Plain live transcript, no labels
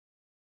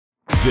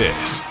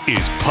This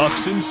is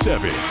Pucks in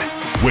 7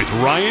 with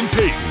Ryan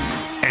Paton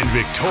and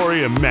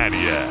Victoria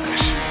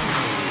Matiash.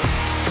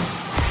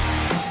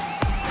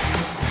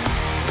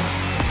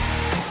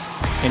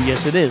 And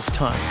yes, it is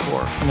time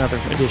for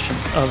another edition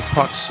of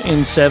Pucks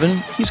in 7.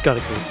 He's got a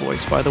great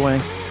voice, by the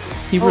way.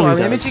 He really our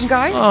does. imaging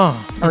guy?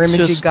 Our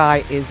imaging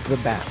guy is the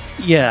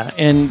best. Yeah,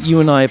 and you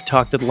and I have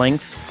talked at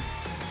length,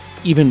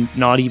 even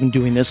not even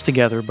doing this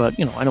together, but,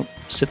 you know, I don't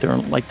sit there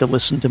and like to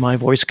listen to my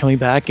voice coming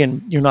back,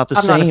 and you're not the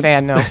same. I'm not a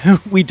fan, no.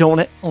 We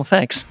don't. Oh,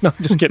 thanks. No,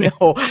 just kidding.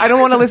 No, I don't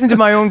want to listen to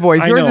my own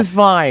voice. Yours is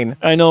fine.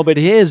 I know, but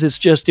his, it's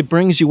just, it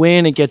brings you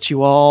in, it gets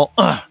you all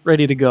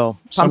ready to go.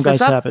 Some guys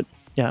have it.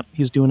 Yeah,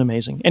 he's doing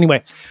amazing.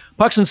 Anyway,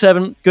 Pucks in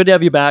 7, good to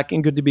have you back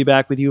and good to be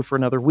back with you for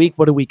another week.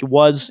 What a week it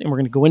was. And we're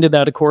going to go into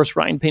that, of course.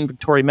 Ryan Paton,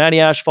 Victoria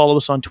Matiash. Follow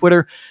us on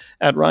Twitter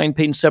at Ryan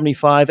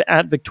Paton75,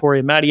 at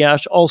Victoria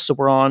Matiash. Also,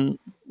 we're on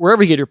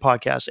wherever you get your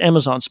podcasts,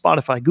 Amazon,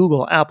 Spotify,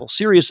 Google, Apple,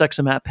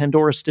 SiriusXM app,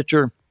 Pandora,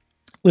 Stitcher.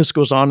 List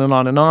goes on and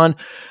on and on.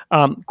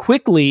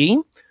 Quickly,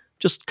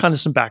 just kind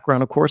of some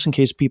background, of course, in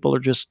case people are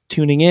just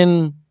tuning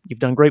in. You've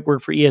done great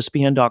work for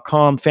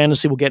ESPN.com.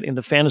 Fantasy, we'll get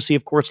into fantasy,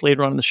 of course,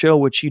 later on in the show,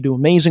 which you do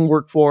amazing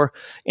work for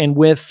and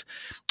with,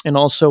 and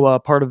also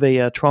part of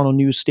a Toronto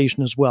news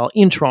station as well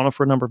in Toronto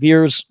for a number of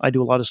years. I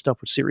do a lot of stuff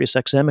with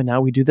SiriusXM, and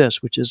now we do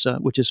this, which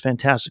is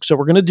fantastic. So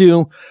we're going to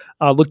do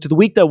look to the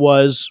week that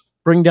was,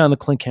 bring down the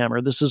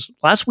Klinkhammer. This is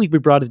last week we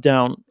brought it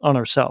down on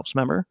ourselves.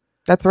 Remember?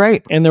 That's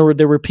right. And there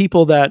were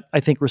people that I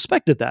think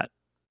respected that.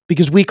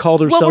 Because we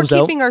called ourselves out.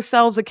 Well, we're keeping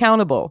ourselves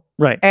accountable.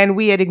 Right. And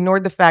we had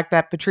ignored the fact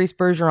that Patrice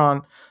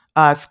Bergeron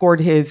scored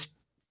his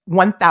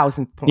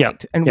 1,000th point. Yeah.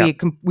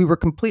 And we were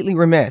completely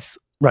remiss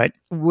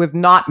with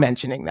not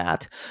mentioning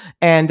that.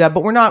 And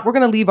but we're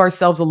going to leave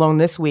ourselves alone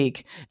this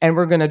week, and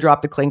we're going to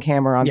drop the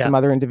Klinkhammer on some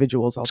other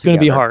individuals altogether. It's going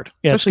to be hard.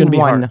 Yeah, especially it's going to be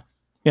one. hard.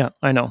 Yeah,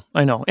 I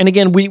know. And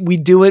again, we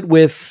do it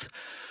with,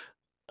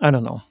 I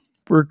don't know.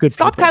 We're good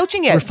Stop people.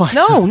 couching it. We're fine.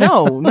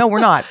 No, we're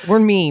not. We're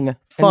mean.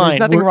 Fine. There's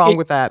nothing wrong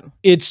with that.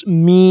 It's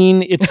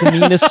mean. It's the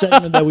meanest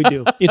segment that we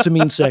do. It's a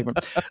mean segment.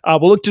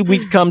 We'll look to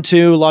week come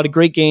to a lot of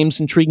great games,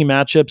 intriguing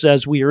matchups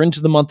as we are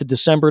into the month of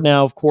December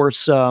now. Of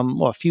course,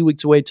 a few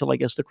weeks away till I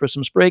guess the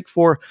Christmas break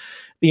for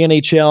the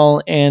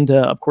NHL, and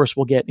of course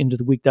we'll get into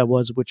the week that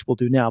was, which we'll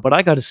do now. But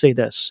I got to say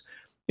this: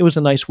 it was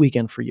a nice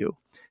weekend for you.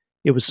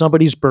 It was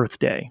somebody's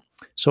birthday,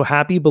 so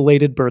happy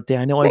belated birthday.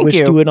 I know I wish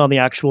to do it on the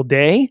actual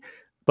day,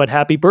 but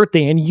happy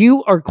birthday! And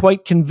you are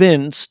quite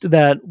convinced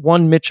that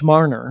one Mitch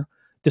Marner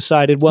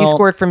decided, well, he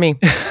scored for me.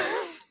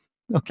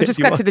 Okay,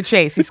 just cut to the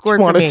chase. He scored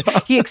for me.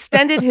 He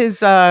extended his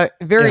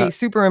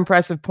super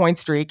impressive point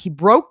streak. He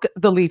broke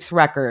the Leafs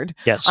record.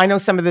 Yes. I know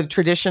some of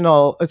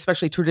the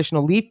especially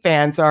traditional Leaf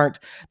fans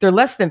they're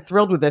less than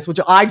thrilled with this, which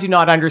I do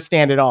not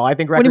understand at all. I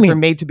think records are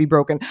made to be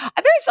broken.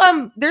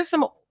 There's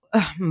some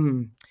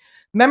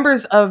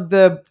members of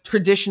the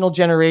traditional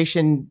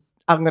generation,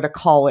 I'm going to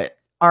call it,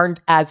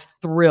 aren't as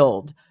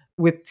thrilled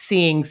with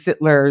seeing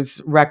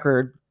Sittler's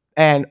record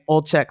and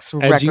Olczyk's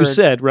record. As you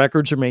said,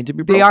 records are made to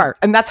be broken. They are.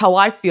 And that's how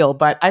I feel.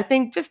 But I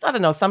think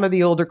some of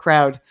the older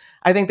crowd,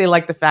 I think they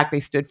like the fact they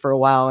stood for a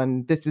while.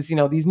 And this is,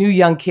 these new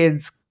young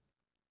kids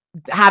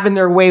having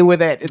their way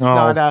with it. It's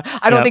not,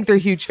 I don't think they're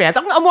huge fans.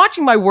 I'm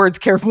watching my words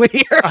carefully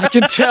here. I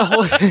can tell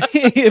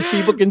if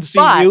people can see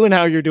you and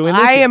how you're doing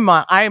this.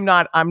 I'm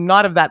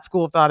not of that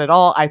school of thought at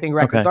all. I think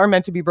records are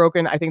meant to be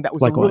broken. I think that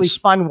was a really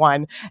fun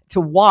one to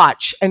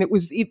watch. And it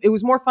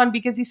was more fun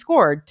because he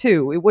scored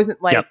too. It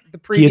wasn't like the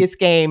previous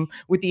game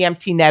with the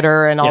empty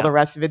netter and all the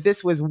rest of it.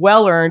 This was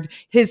well earned.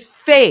 His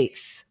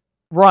face,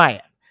 Ryan.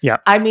 Yeah.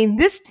 I mean,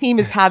 this team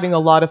is having a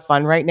lot of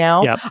fun right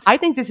now. Yeah. I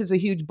think this is a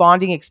huge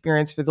bonding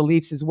experience for the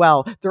Leafs as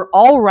well. They're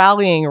all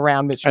rallying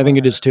around Mitch Marner. I think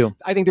it is too.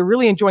 I think they're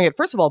really enjoying it.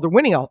 First of all, they're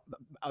winning.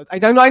 I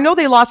know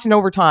they lost in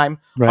overtime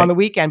on the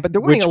weekend, but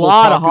they're winning a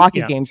lot of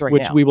hockey games right now.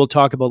 Which we will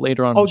talk about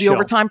later on. The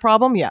overtime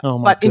problem? Yeah. Oh,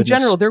 my goodness. In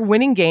general, they're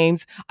winning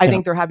games. I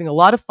think they're having a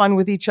lot of fun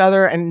with each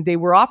other, and they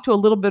were off to a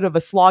little bit of a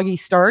sloggy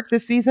start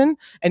this season,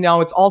 and now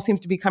it all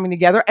seems to be coming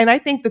together. And I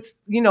think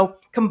that's,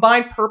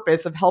 combined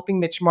purpose of helping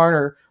Mitch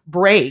Marner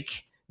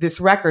break this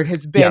record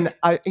has been,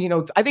 I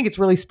think it's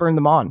really spurred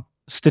them on.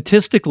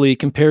 Statistically,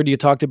 compared to, you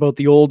talked about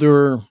the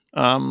older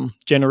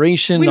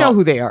generation. We know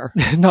who they are.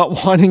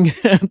 Not wanting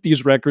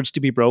these records to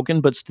be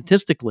broken, but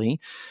statistically,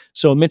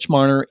 so Mitch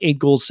Marner, 8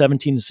 goals,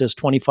 17 assists,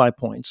 25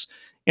 points.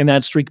 And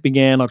that streak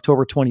began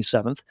October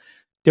 27th.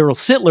 Daryl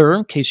Sittler,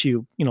 in case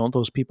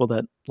those people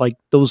that like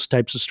those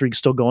types of streaks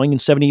still going, in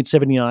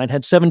 78-79,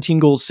 had 17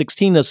 goals,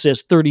 16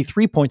 assists,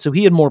 33 points. So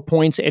he had more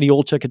points. Eddie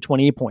Olczyk had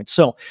 28 points.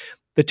 So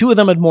the two of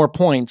them had more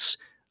points.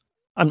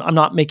 I'm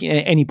not making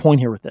any point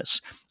here with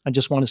this. I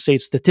just want to say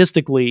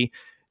statistically,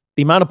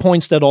 the amount of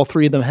points that all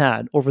three of them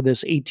had over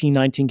this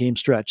 18-19 game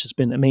stretch has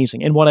been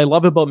amazing. And what I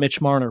love about Mitch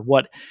Marner,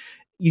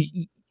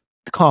 the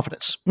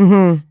confidence.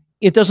 Mm-hmm.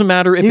 It doesn't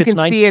matter if you can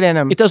see it in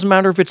him. It doesn't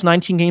matter if it's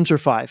 19 games or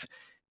 5.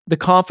 The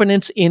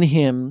confidence in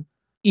him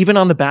even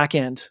on the back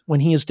end, when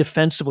he is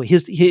defensively,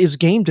 his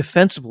game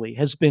defensively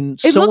has been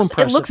impressive.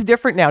 It looks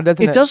different now,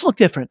 doesn't it? It does look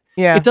different.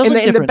 Yeah, it does look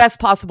different. In the best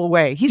possible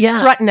way. He's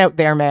strutting out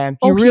there, man.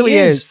 He really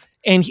is.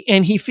 And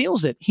he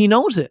feels it. He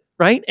knows it,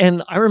 right?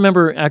 And I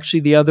remember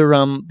actually the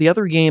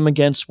other game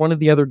against one of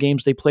the other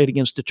games they played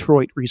against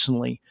Detroit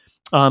recently.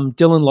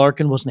 Dylan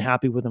Larkin wasn't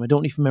happy with him. I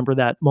don't even remember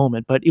that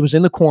moment, but it was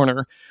in the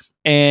corner,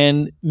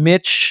 and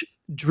Mitch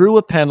drew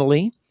a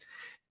penalty.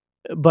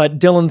 But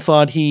Dylan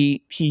thought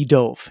he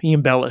dove, he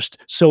embellished.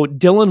 So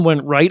Dylan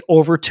went right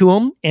over to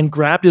him and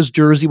grabbed his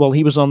jersey while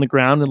he was on the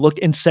ground and looked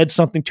and said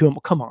something to him.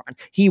 Come on.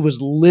 He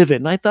was livid.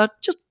 And I thought,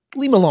 just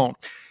leave him alone.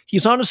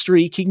 He's on a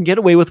streak. He can get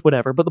away with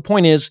whatever. But the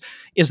point is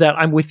that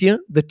I'm with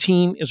you. The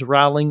team is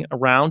rallying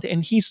around,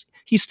 and he's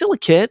still a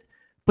kid,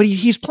 but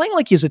he's playing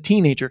like he's a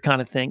teenager kind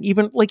of thing.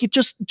 Even like it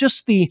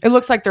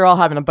looks like they're all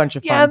having a bunch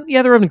of fun.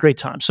 Yeah, they're having a great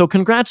time. So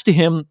congrats to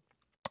him.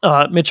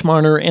 Mitch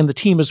Marner and the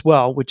team as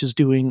well, which is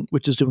doing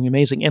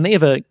amazing. And they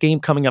have a game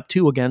coming up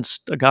too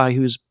against a guy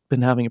who's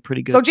been having a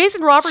pretty good So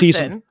Jason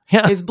Robertson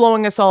is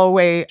blowing us all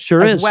away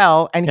as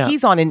well. And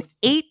he's on an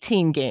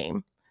 18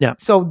 game. Yeah.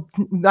 So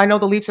I know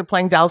the Leafs are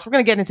playing Dallas. We're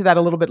going to get into that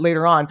a little bit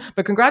later on.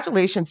 But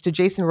congratulations to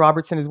Jason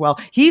Robertson as well.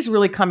 He's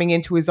really coming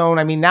into his own.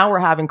 I mean, now we're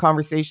having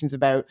conversations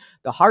about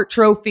the Hart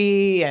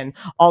Trophy and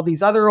all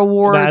these other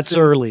awards. That's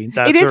early.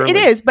 It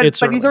is. But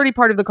he's already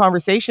part of the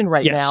conversation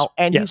now.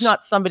 And he's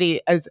not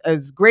somebody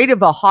as great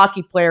of a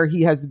hockey player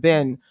he has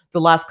been the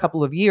last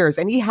couple of years.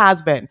 And he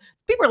has been.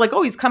 People are like,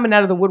 oh, he's coming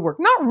out of the woodwork.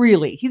 Not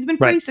really. He's been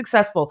pretty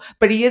successful,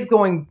 but he is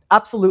going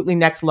absolutely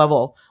next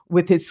level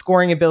with his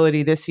scoring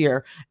ability this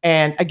year.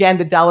 And again,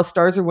 the Dallas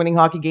Stars are winning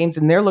hockey games,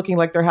 and they're looking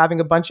like they're having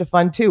a bunch of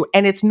fun too.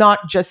 And it's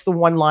not just the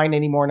one line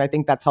anymore. And I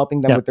think that's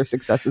helping them with their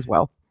success as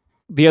well.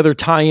 The other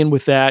tie-in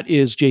with that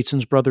is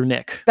Jason's brother,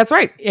 Nick. That's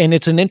right. And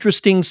it's an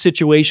interesting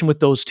situation with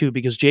those two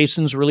because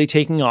Jason's really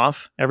taking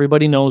off.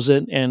 Everybody knows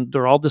it, and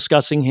they're all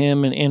discussing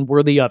him and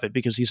worthy of it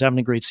because he's having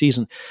a great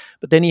season.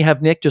 But then you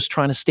have Nick just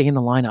trying to stay in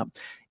the lineup.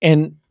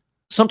 And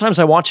sometimes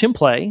I watch him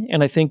play,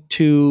 and I think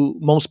to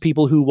most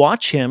people who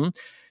watch him,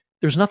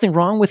 there's nothing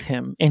wrong with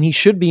him, and he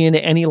should be in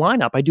any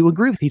lineup. I do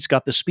agree with he's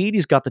got the speed,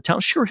 he's got the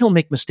talent. Sure, he'll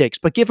make mistakes,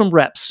 but give him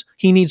reps.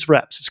 He needs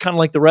reps. It's kind of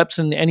like the reps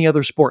in any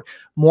other sport.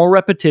 More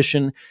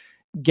repetition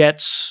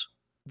gets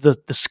the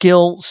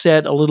skill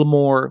set a little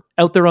more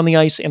out there on the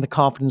ice and the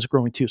confidence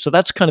growing too. So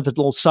that's kind of a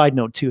little side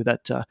note too,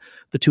 that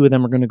the two of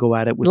them are going to go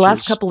at it. The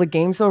last couple of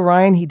games though,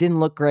 Ryan, he didn't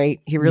look great.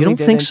 He really didn't. You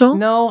don't think so?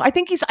 No, I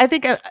think it's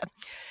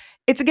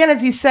again,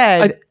 as you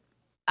said,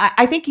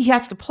 I think he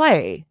has to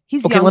play.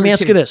 He's okay. Let me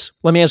ask you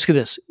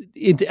this.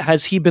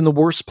 Has he been the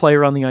worst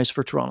player on the ice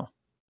for Toronto?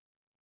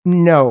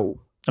 No.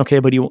 Okay,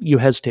 but you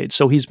hesitate,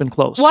 so he's been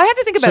close. Well, I had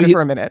to think about it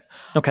for a minute.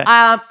 Okay.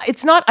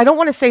 It's not, I don't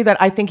want to say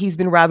that I think he's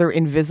been rather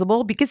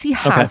invisible because he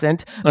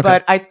hasn't,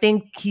 but I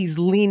think he's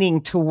leaning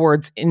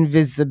towards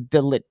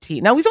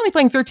invisibility. Now, he's only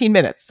playing 13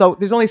 minutes, so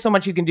there's only so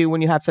much you can do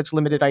when you have such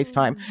limited ice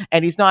time.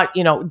 And he's not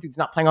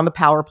playing on the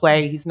power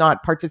play. He's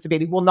not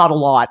participating. Well, not a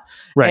lot.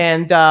 Right.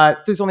 And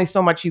there's only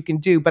so much you can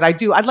do, but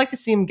I'd like to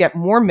see him get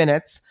more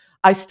minutes.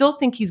 I still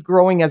think he's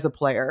growing as a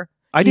player.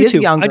 I do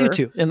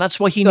too. And that's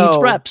why he needs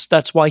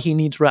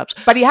reps.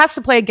 But he has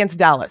to play against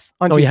Dallas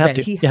on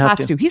Tuesday. He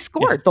has to. He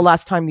scored the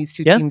last time these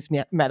two teams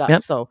met up.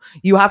 Yep. So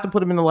you have to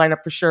put him in the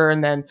lineup for sure.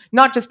 And then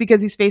not just because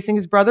he's facing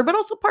his brother, but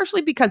also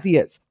partially because he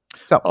is.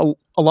 So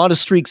a lot of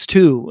streaks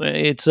too.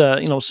 It's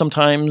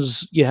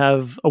sometimes you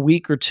have a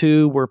week or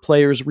two where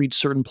players reach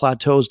certain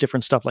plateaus,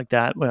 different stuff like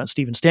that.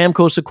 Steven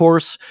Stamkos, of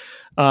course.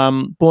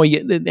 And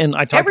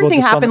I talked everything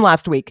about happened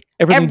last week.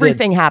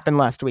 Everything happened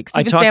last week.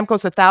 Steven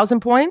Stamkos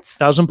 1,000 points.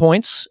 1,000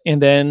 points,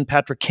 and then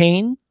Patrick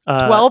Kane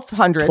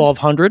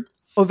 1,200.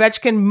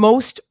 Ovechkin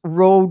most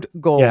road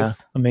goals. Yeah,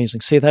 amazing.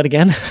 Say that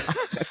again.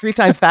 3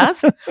 times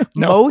fast.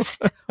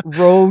 Most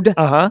road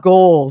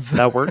goals.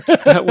 That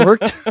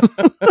worked.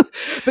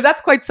 But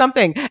that's quite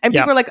something. And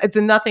people are like, it's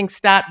a nothing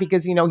stat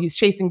because, he's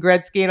chasing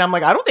Gretzky. And I'm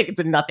like, I don't think it's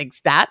a nothing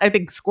stat. I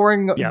think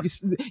scoring,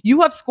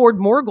 you have scored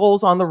more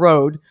goals on the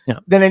road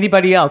than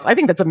anybody else. I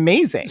think that's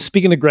amazing.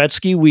 Speaking of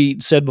Gretzky, we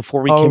said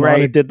before we came on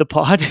and did the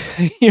pod,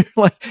 you're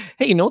like,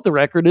 hey, you know what the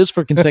record is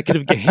for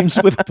consecutive games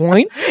with a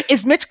point?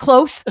 Is Mitch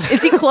close?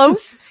 Is he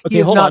close? Okay,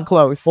 he is not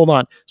close. Hold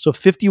on. So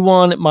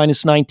 51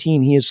 minus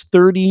 19, he is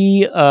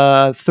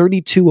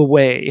 32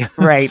 away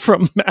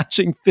from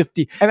matching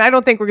 50. And I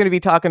don't think we're going to be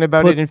talking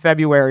about it in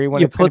February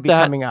when it's going to be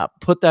coming up.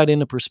 Put that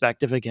into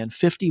perspective again.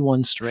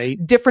 51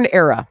 straight. Different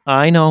era.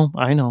 I know.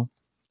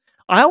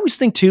 I always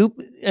think too,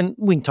 and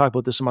we can talk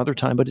about this some other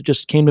time, but it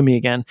just came to me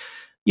again.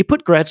 You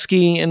put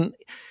Gretzky, and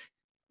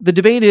the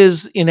debate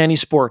is in any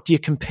sport, do you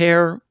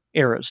compare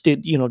eras?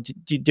 Did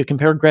you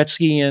compare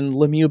Gretzky and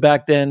Lemieux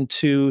back then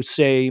to,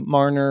 say,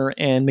 Marner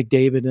and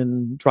McDavid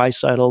and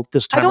Draisaitl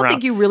this time around? I don't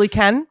think you really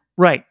can.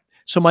 Right.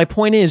 So my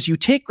point is, you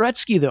take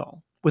Gretzky,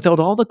 though, without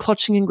all the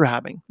clutching and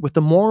grabbing, with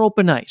the more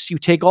open ice, you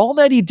take all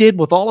that he did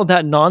with all of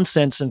that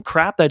nonsense and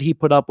crap that he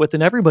put up with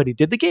and everybody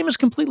did, the game has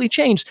completely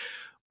changed.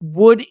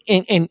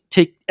 And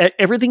take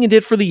everything he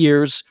did for the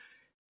years,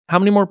 how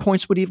many more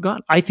points would he have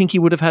gotten? I think he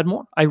would have had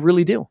more. I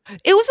really do.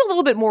 It was a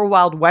little bit more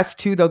Wild West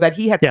too, though, that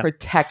he had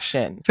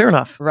protection. Fair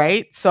enough.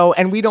 Right? So,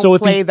 and we don't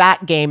play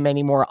that game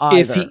anymore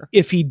either.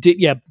 If he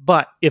did,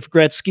 but if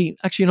Gretzky,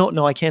 actually,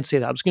 no, I can't say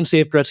that. I was going to say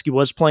if Gretzky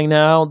was playing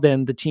now,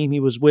 then the team he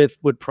was with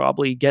would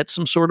probably get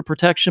some sort of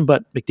protection,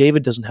 but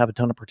McDavid doesn't have a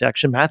ton of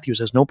protection. Matthews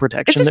has no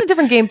protection. It's just a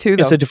different game too,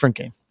 though. It's a different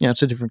game. Yeah,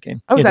 it's a different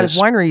game. I was at his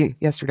winery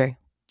yesterday.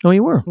 Oh,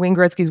 you were? Wayne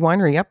Gretzky's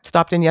winery. Yep.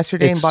 Stopped in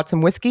yesterday and bought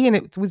some whiskey,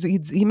 and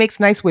he makes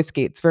nice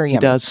whiskey. It's very yummy.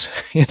 He does.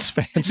 It's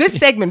fancy. This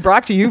segment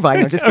brought to you by,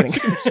 no, just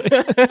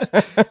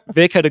kidding.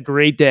 Vic had a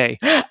great day.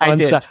 I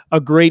did. A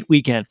great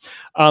weekend.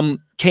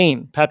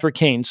 Patrick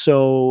Kane.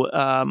 So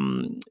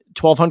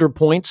 1,200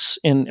 points.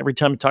 And every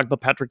time you talk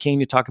about Patrick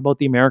Kane, you talk about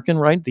the American,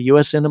 right? The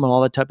U.S. in him and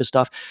all that type of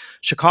stuff.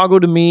 Chicago,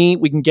 to me,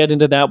 we can get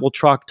into that. We'll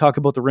talk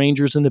about the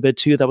Rangers in a bit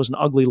too. That was an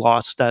ugly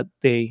loss that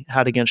they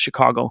had against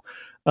Chicago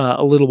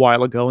a little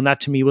while ago. And that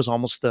to me was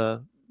almost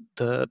the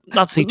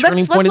not say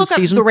turning point of the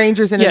season. Let's look at the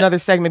Rangers in another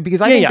segment, because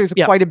I think there's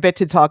quite a bit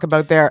to talk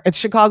about there. And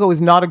Chicago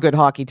is not a good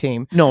hockey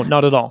team. No,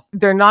 not at all.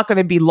 They're not going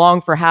to be long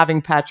for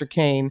having Patrick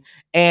Kane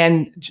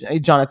and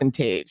Jonathan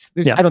Taves.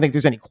 I don't think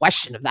there's any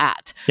question of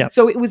that. Yeah.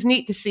 So it was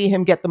neat to see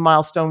him get the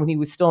milestone when he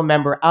was still a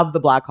member of the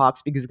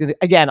Blackhawks, because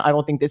again, I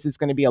don't think this is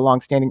going to be a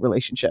long-standing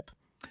relationship.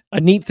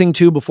 A neat thing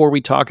too, before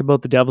we talk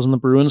about the Devils and the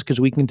Bruins, because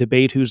we can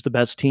debate who's the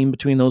best team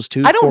between those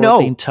two. I don't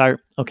know.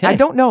 Okay. I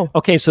don't know.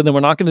 Okay, so then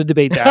we're not going to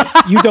debate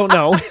that. You don't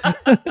know.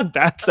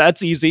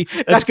 That's easy.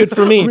 That's good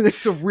for me.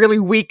 It's a really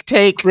weak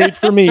take. Great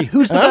for me.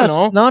 Who's the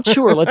best? Not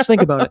sure. Let's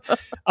think about it.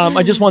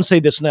 I just want to say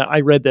this. Now,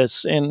 I read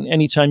this, and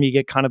anytime you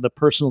get kind of the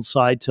personal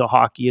side to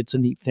hockey, it's a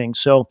neat thing.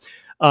 So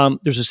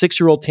there's a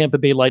 6-year-old Tampa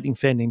Bay Lightning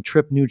fan named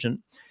Tripp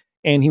Nugent,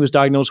 and he was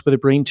diagnosed with a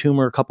brain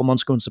tumor a couple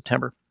months ago in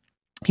September.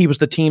 He was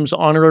the team's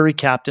honorary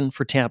captain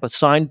for Tampa,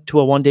 signed to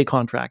a 1-day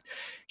contract.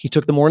 He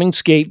took the morning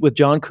skate with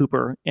John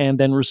Cooper and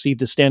then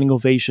received a standing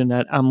ovation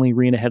at Amalie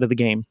Arena ahead of the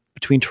game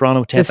between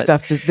Toronto and Tampa.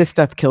 This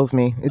stuff kills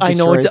me. It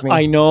destroys me.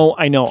 I know.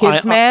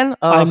 Kids, man.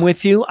 I'm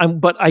with you.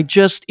 It's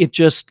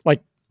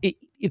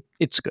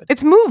good.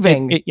 It's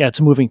moving. It's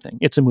a moving thing.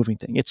 It's a moving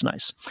thing. It's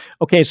nice.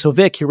 Okay, so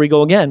Vic, here we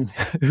go again.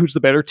 Who's the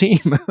better team?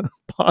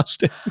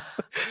 Boston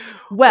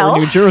or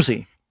New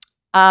Jersey?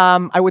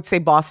 I would say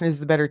Boston is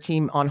the better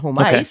team on home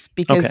ice,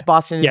 because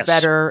Boston is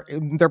better.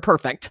 They're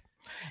perfect.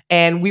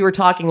 And we were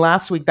talking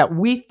last week that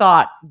we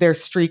thought their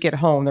perfect streak at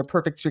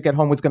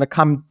home was going to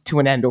come to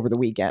an end over the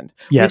weekend.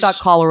 Yes. We thought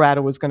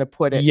Colorado was going to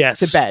put it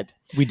to bed.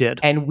 We did.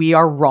 And we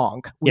are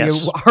wrong. We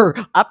are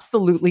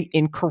absolutely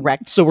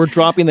incorrect. So we're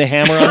dropping the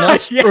hammer on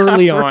us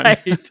early on.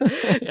 Right.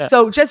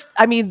 So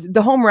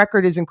the home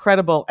record is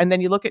incredible. And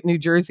then you look at New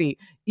Jersey.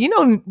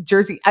 New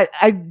Jersey,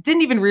 I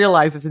didn't even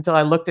realize this until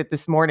I looked at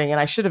this morning, and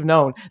I should have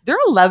known. They're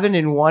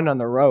 11-1 on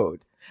the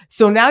road.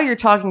 So now you're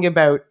talking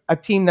about a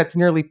team that's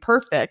nearly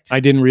perfect. I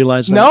didn't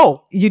realize that.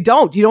 No, you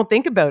don't. You don't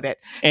think about it.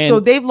 So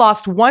they've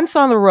lost once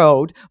on the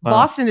road. Wow.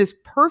 Boston is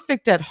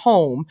perfect at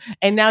home.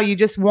 And now you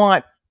just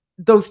want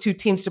those two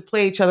teams to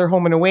play each other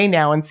home and away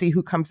now and see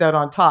who comes out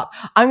on top.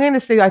 I'm going to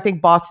say I think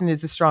Boston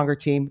is a stronger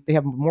team. They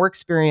have more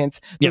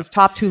experience. Those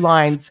top two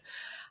lines.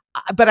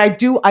 But I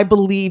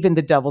believe in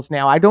the Devils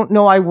now. I don't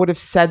know I would have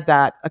said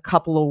that a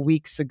couple of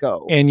weeks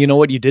ago. And you know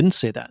what? You didn't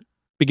say that.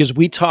 Because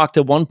we talked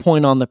at one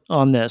point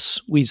on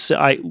this, we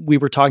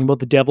were talking about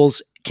the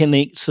Devils. Can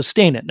they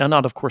sustain it? Now,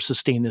 not of course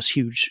sustain this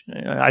huge.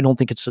 I don't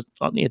think it's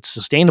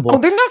sustainable. Oh,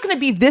 they're not going to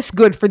be this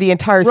good for the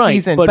entire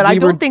season, but I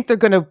don't think they're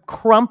going to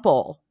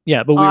crumple.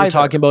 Yeah, but we were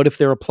talking about if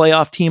they're a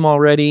playoff team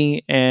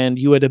already, and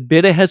you had a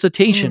bit of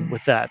hesitation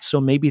with that.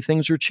 So maybe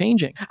things are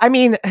changing. I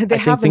mean, they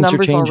have the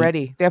numbers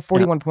already. They have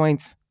 41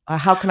 points.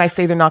 How can I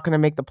say they're not going to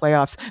make the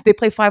playoffs? They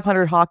play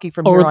 500 hockey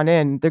from here on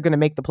in. They're going to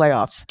make the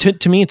playoffs.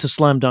 To me, it's a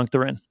slam dunk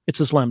they're in. It's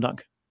a slam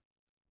dunk.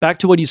 Back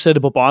to what you said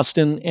about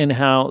Boston and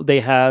how they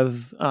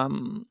have,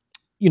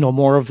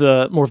 more of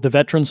the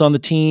veterans on the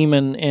team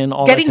and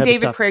all Getting that type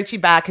David of stuff.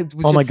 Krejci back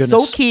was just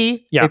so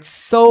key. Yeah. It's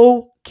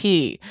so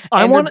key.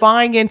 And they're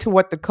buying into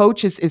what the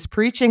coach is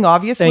preaching,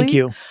 obviously. Thank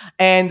you.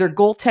 And their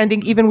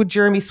goaltending, even with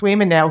Jeremy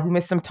Swayman now, who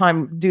missed some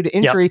time due to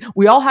injury. Yep.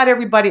 We all had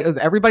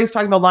everybody's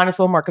talking about Linus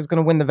Ullmark is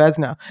going to win the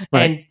Vezina.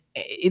 Right.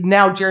 And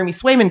now Jeremy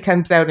Swayman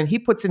comes out and he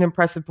puts in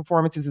impressive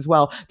performances as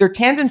well. Their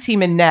tandem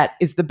team in net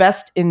is the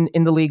best in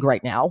the league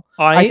right now.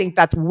 I think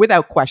that's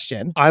without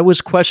question. I was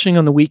questioning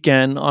on the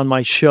weekend on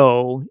my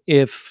show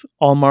if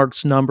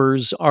Ullmark's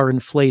numbers are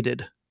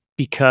inflated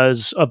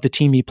because of the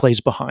team he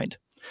plays behind.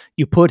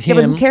 You put him...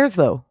 Yeah, but who cares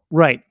though?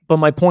 Right. But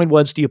my point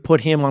was, do you put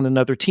him on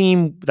another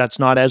team that's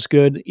not as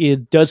good?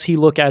 Does he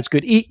look as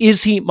good?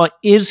 Is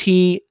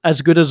he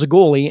as good as a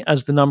goalie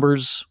as the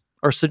numbers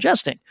are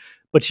suggesting?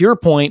 But to your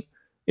point,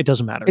 it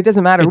doesn't matter. It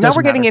doesn't matter. Now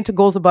we're getting into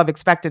goals above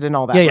expected and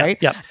all that, right?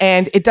 Yeah.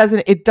 And it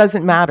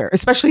doesn't matter,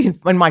 especially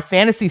in my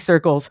fantasy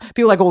circles.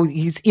 People are like, oh,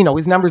 his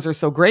numbers are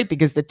so great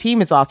because the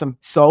team is awesome.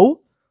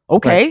 So,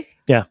 okay. Right.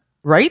 Yeah.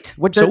 Right?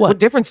 What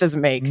difference does it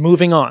make?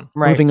 Moving on.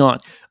 Right. Moving on.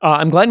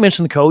 I'm glad you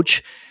mentioned the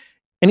coach.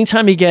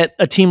 anytime you get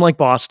a team like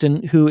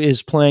Boston who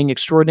is playing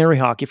extraordinary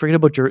hockey, forget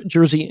about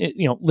Jersey,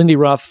 Lindy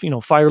Ruff,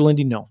 fire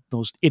Lindy, no,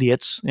 those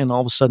idiots. And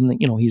all of a sudden,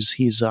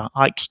 he's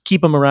I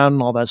keep him around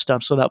and all that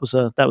stuff. So that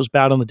was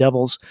bad on the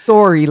Devils.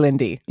 Sorry,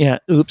 Lindy. Yeah.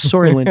 Oops.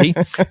 Sorry, Lindy.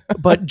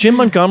 But Jim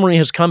Montgomery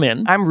has come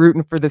in. I'm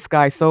rooting for this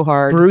guy so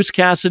hard. Bruce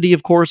Cassidy,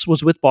 of course,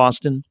 was with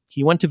Boston.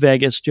 He went to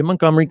Vegas. Jim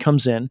Montgomery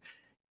comes in.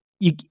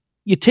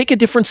 You take a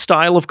different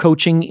style of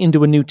coaching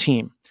into a new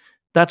team.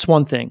 That's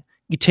one thing.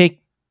 You take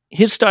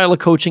his style of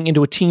coaching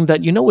into a team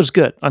that is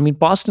good. I mean,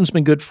 Boston's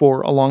been good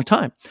for a long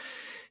time.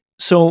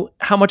 So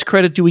how much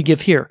credit do we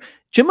give here?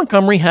 Jim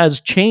Montgomery has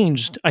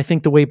changed, I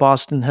think, the way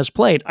Boston has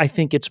played. I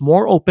think it's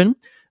more open.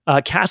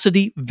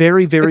 Cassidy,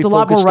 very, very it's a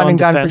lot more run and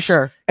gun for defense.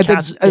 sure.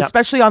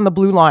 Especially on the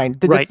blue line.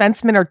 The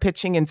defensemen are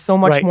pitching in so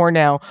much more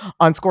now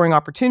on scoring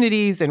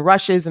opportunities and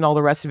rushes and all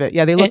the rest of it.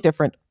 Yeah, they look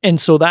different. And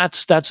so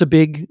that's a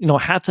big,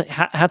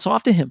 hats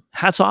off to him.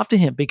 Hats off to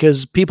him,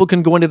 because people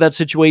can go into that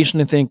situation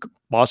and think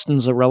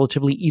Boston's a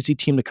relatively easy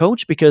team to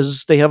coach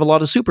because they have a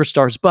lot of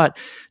superstars. But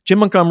Jim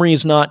Montgomery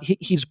is not.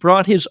 He's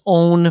brought his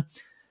own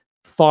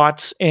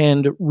thoughts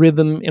and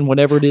rhythm and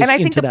whatever it is. And I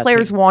think the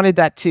players wanted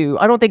that too.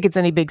 I don't think it's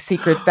any big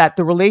secret that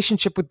the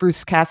relationship with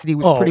Bruce Cassidy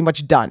was pretty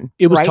much done.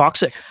 It was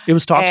toxic. It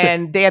was toxic.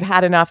 And they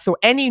had enough. So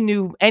any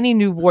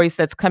new voice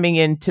that's coming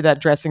into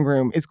that dressing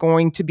room is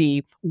going to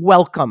be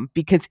welcome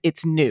because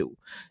it's new.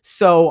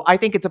 So I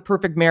think it's a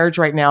perfect marriage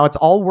right now. It's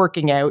all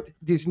working out.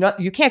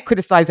 You can't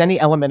criticize any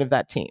element of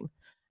that team.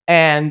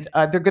 And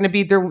they're going to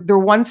be they're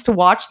ones to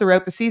watch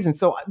throughout the season.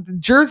 So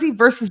Jersey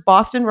versus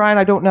Boston, Ryan,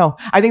 I don't know.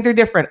 I think they're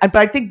different, but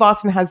I think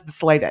Boston has the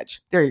slight edge.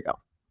 There you go.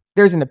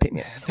 There's an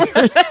opinion.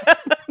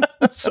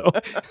 So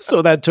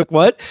that took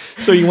what?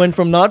 So you went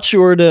from not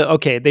sure to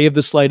okay, they have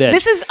the slight edge.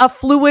 This is a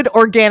fluid,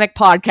 organic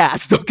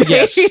podcast. Okay.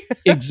 Yes,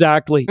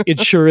 exactly. It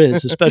sure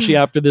is, especially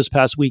after this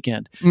past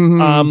weekend.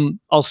 Mm-hmm.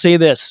 I'll say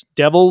this: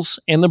 Devils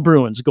and the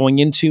Bruins going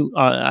into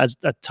at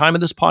the time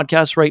of this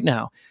podcast right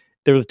now.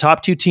 They're the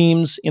top two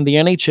teams in the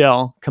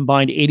NHL,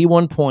 combined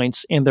 81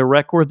 points, and their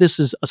record, this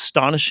is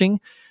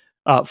astonishing,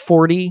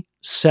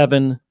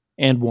 47-1.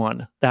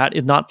 That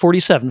is not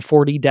 47,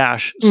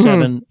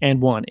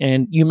 40-7-1.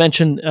 And you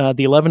mentioned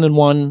the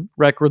 11-1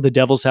 record the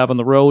Devils have on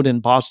the road,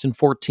 and Boston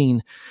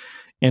 14-0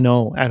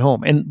 at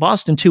home. And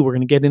Boston, too, we're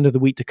going to get into the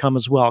week to come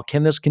as well.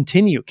 Can this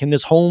continue? Can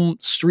this home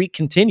streak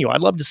continue?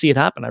 I'd love to see it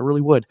happen. I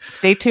really would.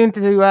 Stay tuned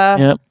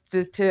to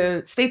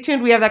stay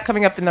tuned. We have that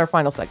coming up in our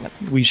final segment.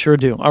 We sure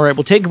do. All right,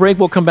 we'll take a break.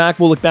 We'll come back.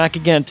 We'll look back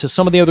again to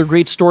some of the other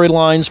great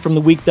storylines from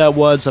the week that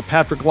was.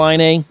 Patrick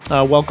Laine,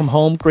 welcome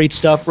home. Great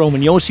stuff.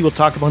 Roman Josi, we'll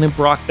talk about him.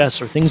 Brock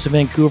Besser, things in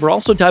Vancouver.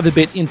 Also dive a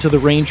bit into the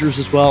Rangers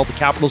as well. The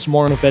Capitals,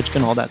 Morin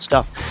Ovechkin, all that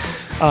stuff.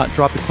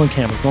 Drop the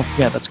Klinkhammer. Don't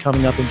forget, that's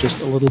coming up in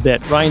just a little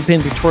bit. Ryan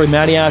Paton, Victoria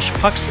Matiash,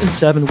 Pucks in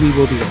 7. We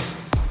will be there.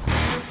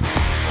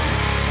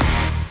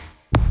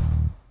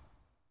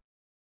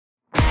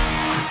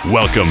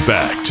 Welcome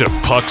back to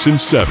Pucks in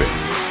 7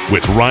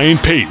 with Ryan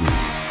Paton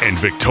and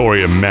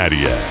Victoria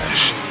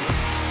Matiash.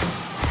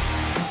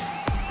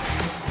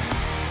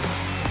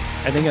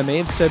 I think I may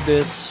have said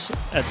this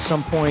at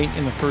some point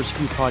in the first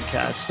few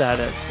podcasts that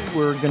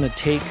we're going to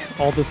take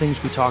all the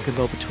things we talk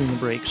about between the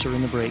breaks or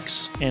in the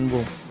breaks, and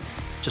we'll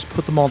just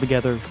put them all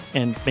together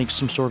and make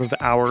some sort of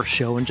hour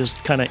show and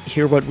just kind of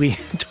hear what we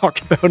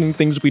talk about and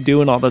things we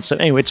do and all that stuff.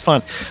 Anyway, it's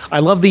fun. I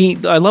love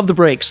the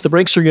breaks. The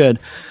breaks are good.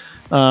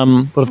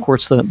 But of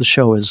course, the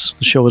show is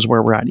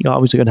where we're at. You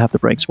always got to have the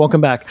breaks.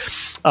 Welcome back.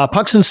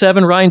 Pucks in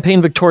 7, Ryan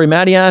Paton, Victoria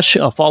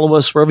Matiash. Follow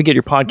us wherever you get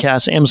your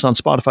podcasts, Amazon,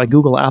 Spotify,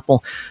 Google,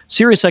 Apple,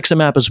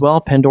 SiriusXM app as well,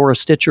 Pandora,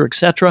 Stitcher,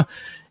 etc.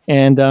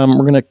 And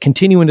we're going to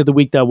continue into the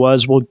week that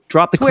was. We'll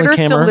drop the Twitter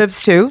Klinkhammer. Still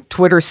lives too.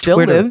 Twitter still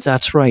lives.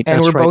 That's right.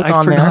 And we're both I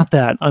on there. forgot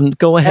that.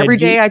 Go ahead. Every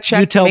day I check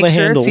you tell to make the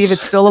sure, handles. see if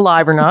it's still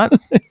alive or not.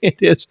 It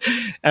is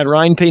at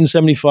Ryan Paton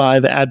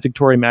 75 at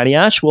Victoria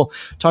Matiash. We'll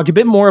talk a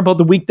bit more about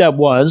the week that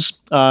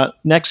was.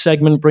 Next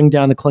segment, bring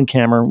down the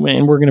Klinkhammer,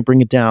 and we're going to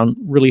bring it down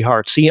really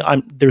hard. See,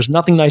 there's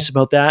nothing nice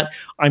about that.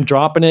 I'm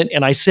dropping it,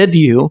 and I said to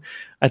you,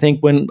 I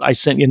think when I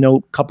sent you a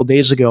note a couple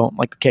days ago, I'm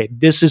like, okay,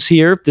 this is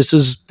here. This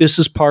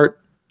is part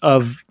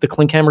of the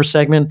Klinkhammer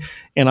segment,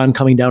 and I'm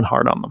coming down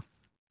hard on them.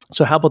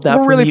 So how about that?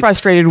 We're really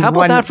frustrated with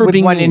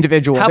one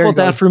individual. How about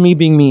that for me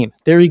being mean?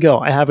 There you go.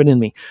 I have it in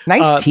me.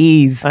 Nice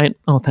tease.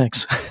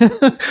 Thanks.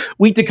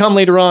 Week to come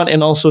later on,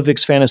 and also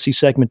Vic's fantasy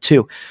segment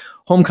too.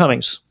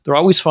 Homecomings. They're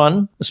always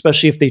fun,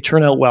 especially if they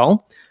turn out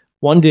well.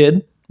 One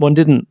did, one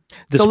didn't.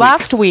 So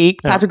last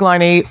week, Patrick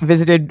Laine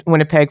visited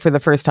Winnipeg for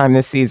the first time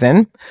this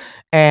season.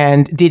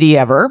 And did he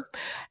ever?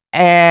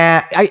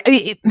 And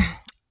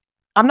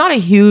I'm not a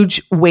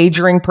huge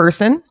wagering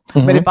person,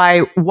 but if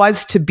I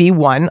was to be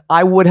one,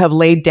 I would have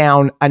laid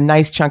down a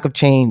nice chunk of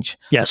change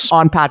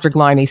on Patrick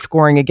Laine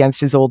scoring against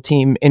his old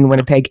team in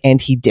Winnipeg,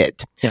 and he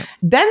did. Yeah.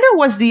 Then there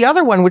was the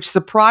other one, which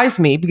surprised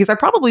me because I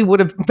probably would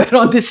have bet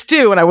on this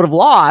too, and I would have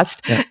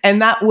lost,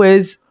 and that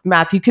was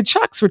Matthew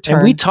Tkachuk's return.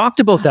 And we talked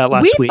about that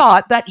last week. We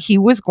thought that he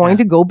was going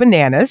to go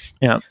bananas.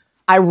 Yeah.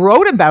 I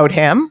wrote about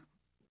him.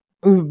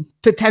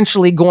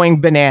 potentially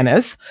going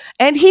bananas.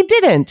 And he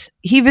didn't.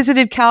 He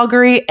visited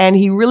Calgary and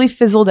he really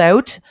fizzled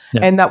out.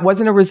 Yeah. And that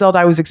wasn't a result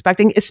I was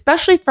expecting,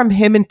 especially from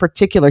him in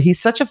particular. He's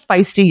such a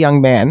feisty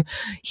young man.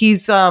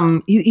 He's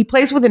he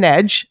plays with an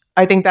edge.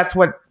 I think that's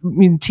what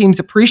teams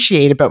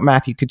appreciate about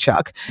Matthew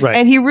Tkachuk. Right.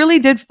 And he really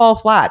did fall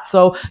flat.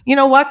 So, you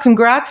know what?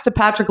 Congrats to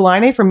Patrik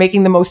Laine for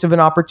making the most of an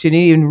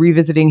opportunity and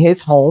revisiting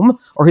his home,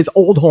 or his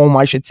old home,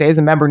 I should say, as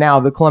a member now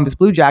of the Columbus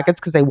Blue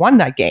Jackets, because they won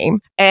that game.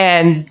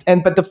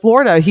 But the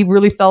Florida, he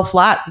really fell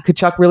flat.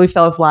 Tkachuk really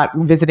fell flat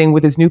visiting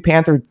with his new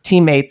Panther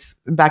teammates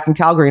back in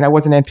Calgary, and I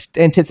wasn't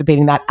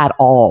anticipating that at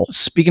all.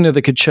 Speaking of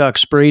the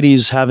Tkachuks,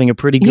 Brady's having a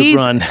pretty good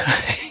run.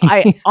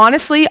 I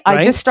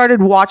just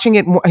started watching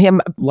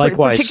him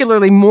likewise.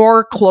 Particularly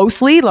more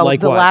closely the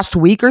last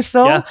week or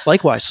so. Yeah,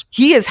 likewise.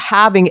 He is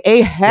having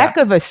a heck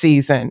of a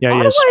season. Yeah,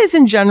 Ottawa is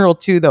in general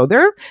too, though.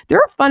 They're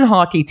a fun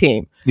hockey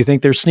team. You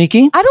think they're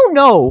sneaky? I don't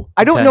know.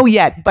 I don't know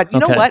yet. But you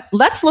know what?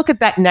 Let's look at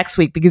that next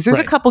week, because there's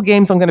a couple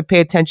games I'm going to pay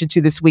attention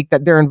to this week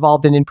that they're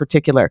involved in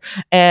particular.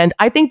 And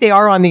I think they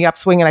are on the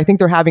upswing, and I think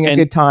they're having a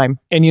good time.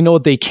 And you know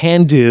what they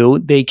can do?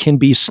 They can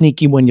be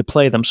sneaky when you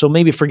play them. So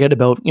maybe forget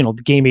about,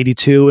 the game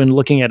 82 and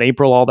looking at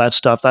April, all that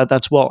stuff. I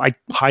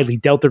highly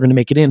doubt they're going to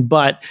make it in,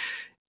 but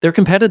they're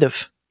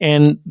competitive.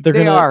 And they're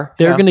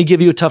going to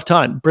give you a tough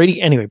time.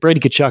 Brady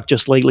Tkachuk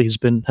just lately has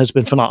been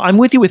phenomenal. I'm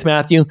with you with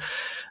Matthew.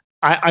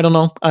 I don't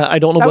know. I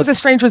don't know. That was a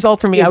strange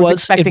result for me. I was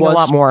expecting a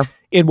lot more.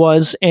 It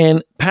was.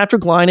 And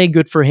Patrik Laine,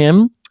 good for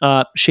him.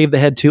 Shave the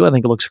head too. I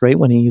think it looks great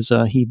when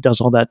he does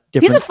all that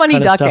different. He's a funny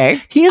duck, eh?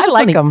 He is. I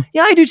like him.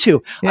 Yeah, I do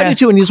too. Yeah. I do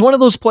too. And he's one of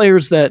those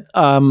players that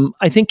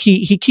I think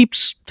he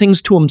keeps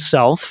things to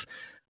himself,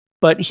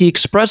 but he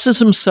expresses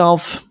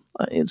himself.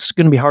 It's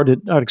going to be hard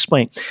to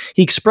explain.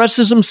 He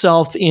expresses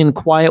himself in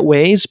quiet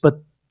ways,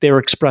 but they're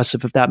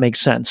expressive, if that makes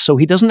sense. So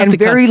he doesn't have to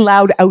very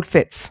loud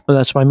outfits. Well,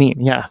 that's what I mean.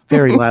 Yeah,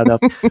 very loud.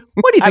 What do you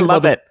think? I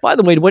love it. By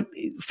the way, what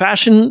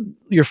fashion?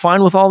 You're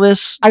fine with all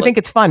this? I think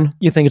it's fun.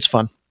 You think it's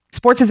fun?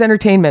 Sports is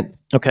entertainment.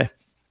 Okay,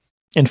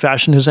 and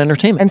fashion is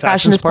entertainment. And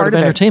fashion is part of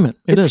entertainment.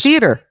 It's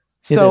theater.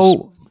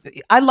 So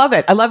I love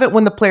it. I love it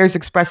when the players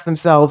express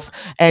themselves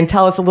and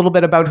tell us a little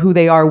bit about who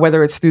they are,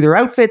 whether it's through their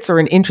outfits or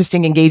in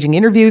interesting, engaging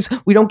interviews.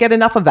 We don't get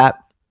enough of that.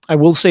 I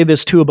will say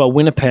this too about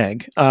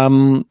Winnipeg.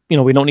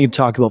 We don't need to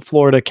talk about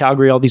Florida,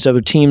 Calgary, all these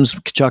other teams,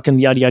 Tkachuk and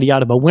yada, yada,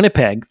 yada. But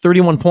Winnipeg,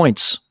 31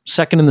 points,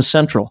 second in the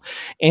Central.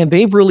 And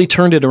they've really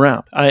turned it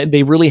around.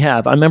 They really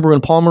have. I remember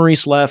when Paul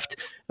Maurice left,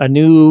 I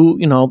knew,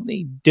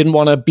 he didn't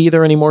want to be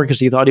there anymore because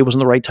he thought he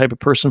wasn't the right type of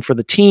person for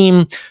the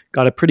team.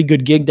 Got a pretty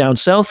good gig down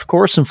south, of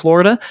course, in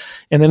Florida.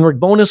 And then Rick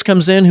Bowness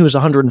comes in, who's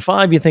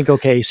 105. You think,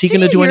 okay, is he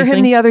going to do anything? Did you hear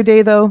him the other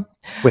day, though?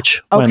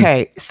 Which?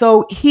 Okay,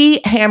 so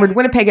he hammered.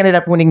 Winnipeg ended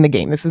up winning the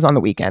game. This was on the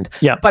weekend.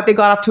 Yeah. But they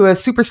got off to a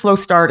super slow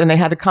start, and they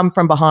had to come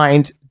from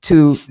behind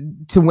to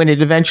win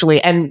it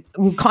eventually. And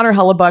Connor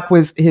Hellebuck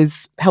was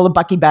his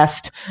Hellebucky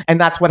best, and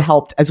that's what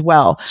helped as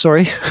well.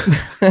 Sorry.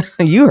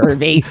 You heard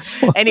me.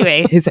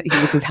 Anyway, he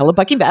was his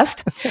Hellebucky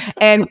best.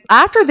 And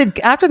after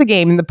the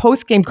game, in the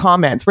post-game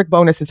comments, Rick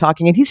Bowness is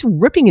talking, and he's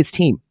ripping his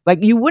team.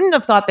 Like, you wouldn't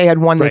have thought they had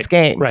won this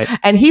game. Right.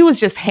 And he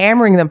was just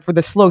hammering them for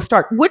the slow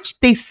start, which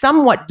they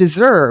somewhat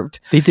deserved.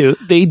 They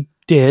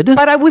did.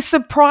 But I was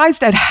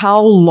surprised at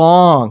how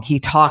long he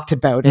talked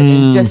about it.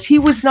 And he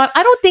was not,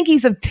 I don't think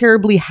he's a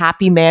terribly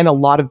happy man a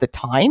lot of the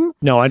time.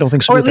 No, I don't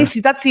think so. Or at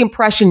least that's the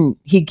impression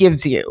he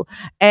gives you.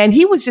 And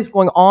he was just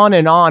going on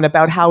and on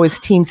about how his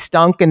team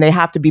stunk and they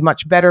have to be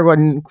much better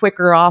and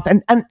quicker off.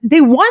 And they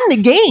won the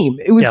game.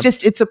 It was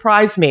it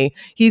surprised me.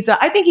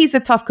 I think he's a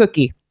tough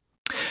cookie.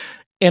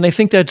 And I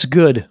think that's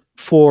good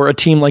for a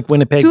team like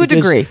Winnipeg. To a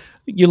degree.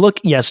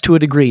 To a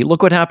degree.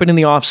 Look what happened in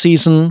the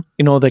offseason.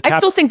 I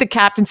still think the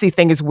captaincy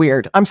thing is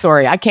weird. I'm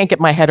sorry. I can't get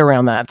my head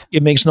around that.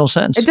 It makes no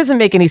sense. It doesn't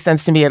make any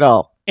sense to me at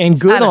all. And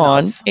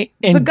it's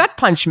a gut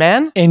punch,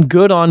 man. And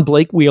good on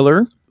Blake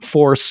Wheeler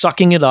for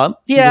sucking it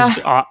up.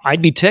 Yeah.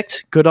 I'd be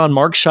ticked. Good on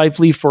Mark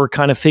Scheifele for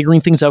kind of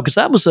figuring things out, because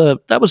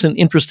that was an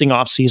interesting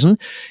offseason.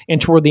 And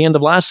toward the end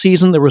of last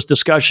season, there was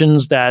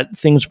discussions that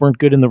things weren't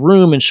good in the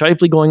room and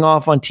Scheifele going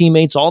off on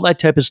teammates, all that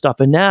type of stuff.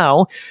 And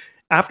now,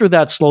 after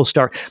that slow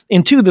start,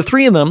 and the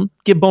three of them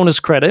give Bonus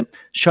credit,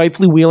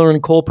 Scheifele, Wheeler,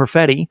 and Cole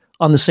Perfetti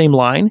on the same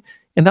line,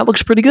 and that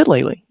looks pretty good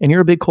lately. And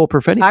you're a big Cole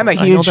Perfetti fan. I'm a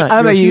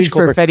huge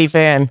Perfetti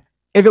fan.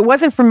 If it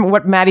wasn't from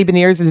what Matty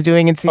Beniers is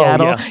doing in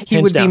Seattle,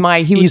 he would be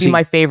my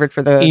favorite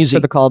for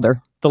the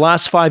Calder. The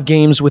last 5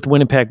 games with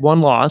Winnipeg, 1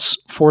 loss,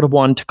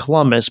 4-1 to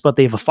Columbus, but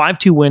they have a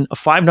 5-2 win, a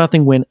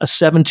 5-0 win, a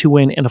 7-2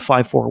 win, and a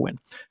 5-4 win.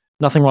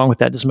 Nothing wrong with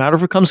that. Doesn't matter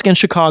if it comes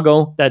against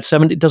Chicago.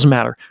 It doesn't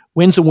matter.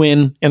 Win's a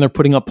win, and they're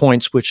putting up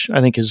points, which I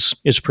think is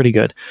pretty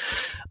good.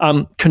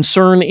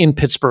 Concern in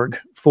Pittsburgh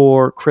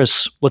for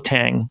Chris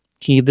Letang.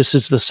 This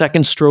is the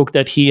second stroke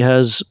that he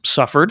has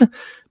suffered.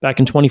 Back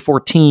in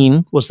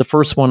 2014 was the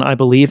first one, I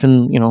believe,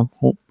 and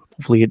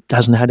hopefully it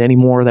hasn't had any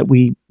more that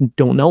we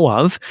don't know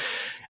of.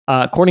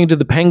 According to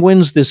the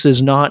Penguins, this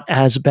is not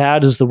as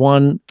bad as the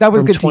one that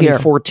was from good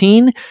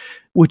 2014,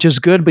 which is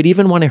good. But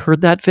even when I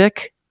heard that,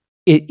 Vic,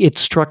 it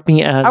struck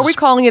me as... Are we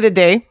calling it a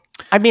day?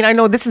 I mean, I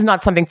know this is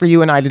not something for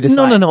you and I to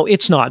decide. No,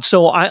 it's not.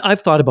 So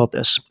I've thought about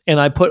this, and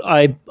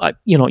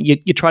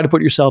you try to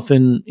put yourself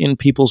in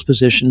people's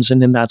positions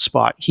and in that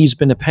spot. He's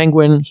been a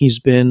Penguin. He's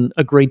been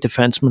a great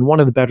defenseman, one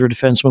of the better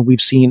defensemen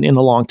we've seen in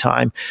a long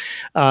time.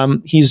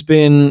 He's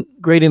been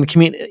great in the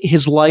community.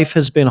 His life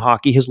has been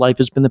hockey. His life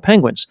has been the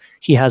Penguins.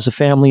 He has a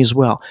family as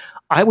well.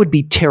 I would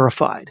be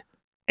terrified.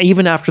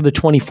 Even after the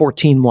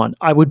 2014 one,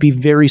 I would be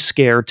very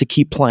scared to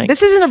keep playing.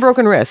 This isn't a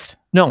broken wrist.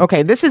 No.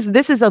 Okay, this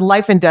is a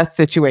life and death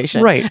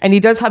situation. Right. And he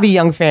does have a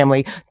young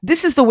family.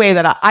 This is the way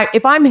that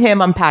if I'm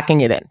him, I'm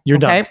packing it in. You're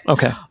okay? done.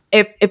 Okay.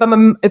 If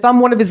I'm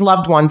one of his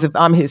loved ones, if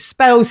I'm his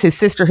spouse, his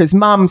sister, his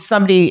mom,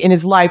 somebody in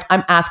his life,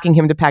 I'm asking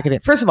him to pack it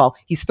in. First of all,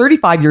 he's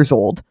 35 years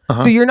old.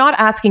 So you're not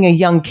asking a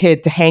young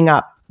kid to hang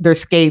up their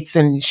skates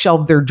and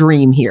shelve their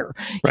dream here.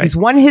 Right. He's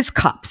won his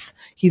cups.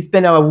 He's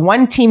been a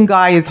one-team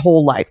guy his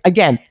whole life.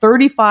 Again,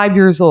 35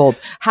 years old,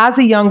 has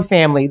a young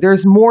family.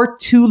 There's more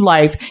to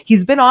life.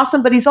 He's been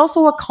awesome, but he's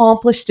also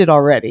accomplished it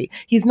already.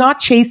 He's not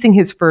chasing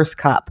his first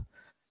cup.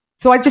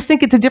 So I just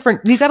think it's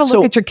you got to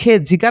look at your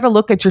kids. You got to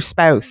look at your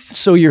spouse.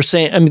 So you're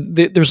saying, I mean,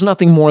 there's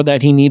nothing more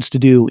that he needs to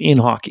do in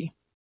hockey.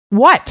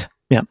 What?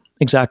 Yeah,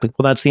 exactly.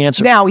 Well, that's the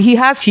answer. Now, he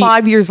has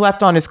 5 years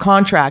left on his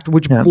contract,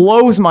 which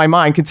blows my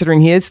mind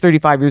considering he is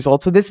 35 years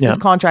old. So this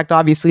contract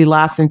obviously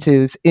lasts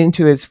into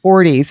his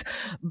 40s.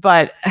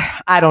 But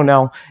I don't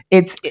know.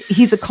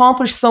 He's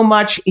accomplished so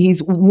much.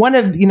 He's one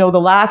of, the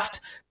last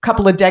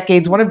couple of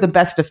decades, one of the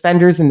best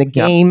defenders in the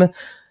game.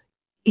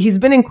 He's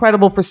been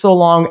incredible for so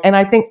long. And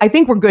I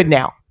think we're good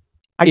now.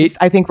 I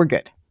think we're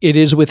good. It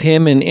is with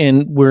him,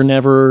 and we're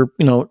never,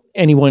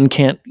 anyone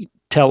can't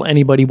tell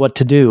anybody what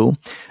to do.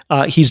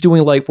 He's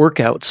doing light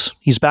workouts.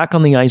 He's back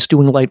on the ice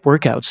doing light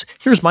workouts.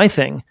 Here's my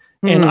thing,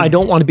 and I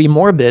don't want to be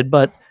morbid,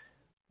 but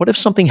what if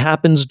something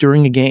happens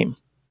during a game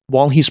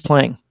while he's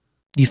playing?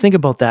 You think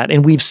about that.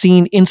 And we've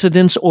seen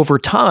incidents over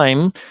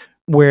time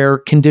where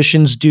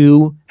conditions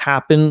do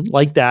happen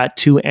like that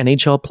to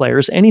NHL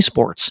players, any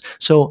sports.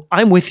 So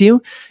I'm with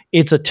you.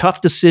 It's a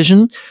tough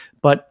decision,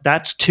 but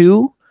that's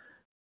two.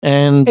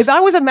 And if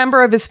I was a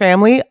member of his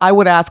family, I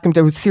would ask him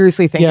to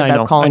seriously think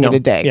about calling it a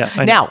day. Yeah,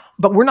 now,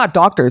 but we're not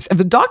doctors. If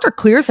a doctor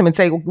clears him and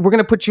say, we're going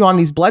to put you on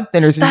these blood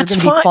thinners and you're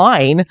going to be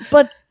fine.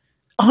 But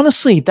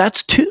honestly,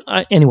 that's too,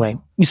 anyway,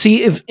 you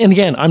see, and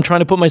again, I'm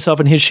trying to put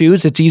myself in his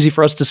shoes. It's easy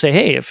for us to say,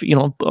 hey, if,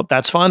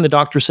 that's fine. The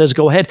doctor says,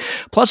 go ahead.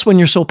 Plus, when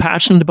you're so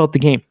passionate about the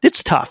game,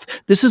 it's tough.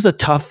 This is a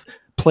tough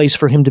place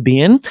for him to be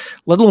in,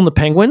 let alone the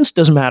Penguins.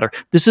 Doesn't matter.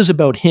 This is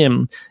about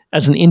him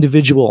as an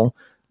individual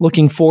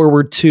looking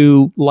forward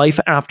to life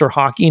after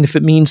hockey. And if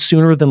it means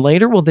sooner than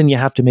later, well, then you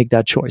have to make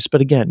that choice.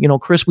 But again,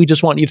 Chris, we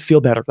just want you to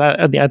feel better.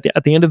 At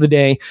the end of the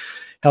day,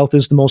 health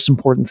is the most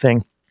important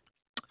thing.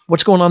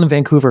 What's going on in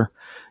Vancouver?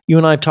 You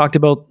and I have talked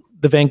about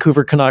the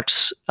Vancouver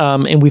Canucks,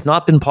 and we've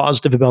not been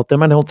positive about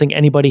them. I don't think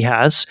anybody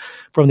has.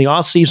 From the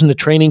offseason to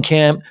training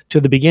camp to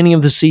the beginning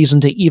of the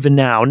season to even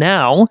now.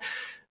 Now,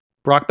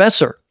 Brock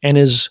Besser and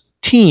his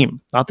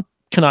team, not the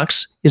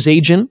Canucks, his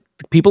agent,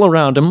 the people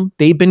around him,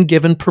 they've been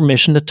given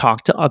permission to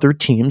talk to other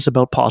teams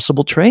about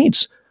possible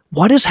trades.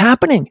 What is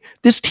happening?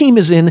 This team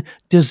is in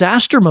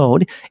disaster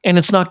mode, and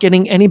it's not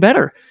getting any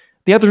better.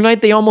 The other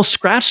night, they almost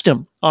scratched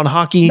him on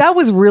hockey. That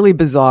was really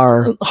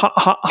bizarre.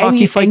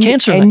 Hockey Fight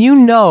Cancer. And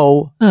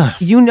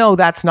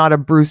that's not a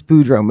Bruce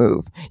Boudreau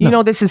move. You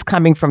know this is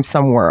coming from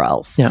somewhere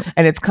else. Yeah.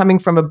 And it's coming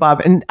from above.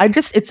 And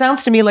it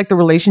sounds to me like the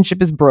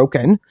relationship is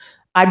broken.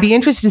 I'd be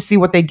interested to see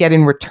what they get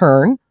in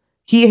return.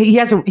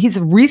 He's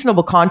a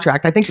reasonable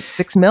contract. I think it's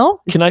 $6 million.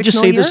 Can I just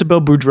say this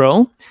about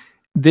Boudreau?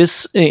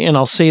 And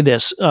I'll say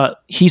this.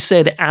 He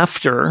said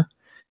after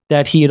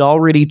that he had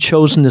already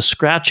chosen to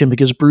scratch him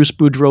because Bruce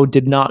Boudreau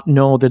did not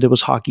know that it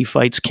was Hockey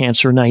Fights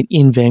Cancer Night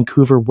in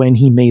Vancouver when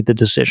he made the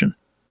decision.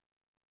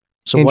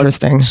 So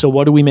interesting. So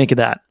what do we make of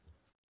that?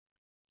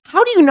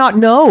 How do you not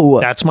know?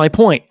 That's my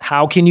point.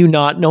 How can you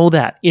not know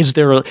that?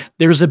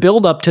 There's a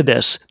build up to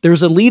this.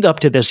 There's a lead up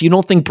to this. You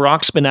don't think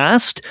Brock's been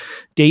asked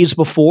days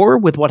before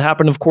with what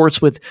happened, of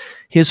course, with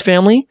his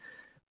family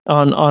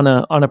on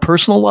a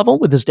personal level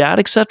with his dad,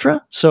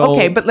 etc. So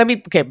but let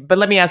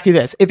me ask you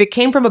this: if it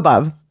came from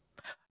above,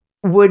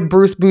 would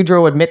Bruce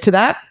Boudreau admit to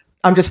that?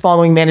 I'm just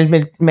following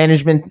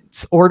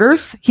management's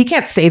orders. He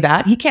can't say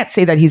that. He can't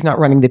say that he's not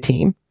running the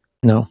team.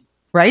 No.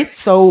 Right?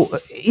 So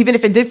even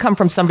if it did come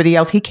from somebody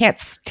else, he can't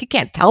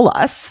tell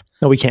us.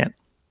 No, we can't.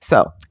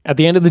 So at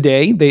the end of the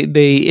day,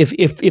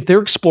 if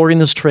they're exploring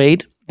this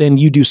trade, then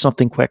you do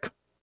something quick.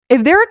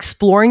 If they're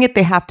exploring it,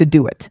 they have to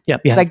do it. Yeah,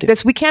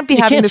 this. We can't be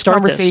having this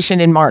conversation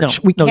in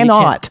March. We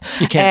cannot.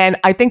 You can't. And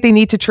I think they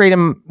need to trade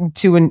him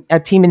to a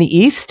team in the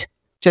East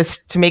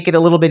just to make it a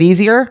little bit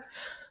easier.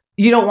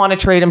 You don't want to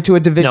trade him to a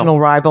divisional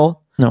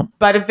rival. No.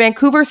 But if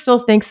Vancouver still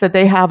thinks that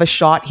they have a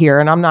shot here,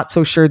 and I'm not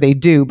so sure they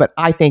do, but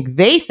I think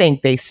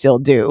they still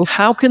do.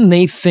 How can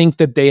they think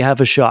that they have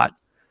a shot?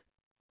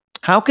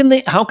 How can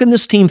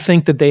this team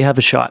think that they have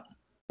a shot?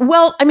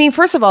 Well, I mean,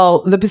 first of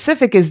all, the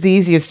Pacific is the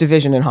easiest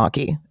division in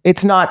hockey.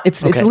 It's not.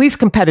 It's the least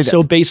competitive.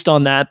 So based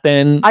on that,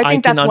 then I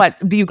think that's what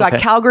you got.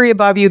 Calgary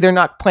above you. They're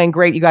not playing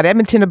great. You got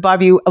Edmonton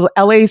above you.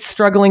 LA's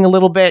struggling a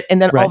little bit,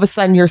 and then all of a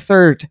sudden you're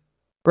third.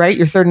 Right?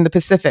 You're third in the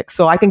Pacific.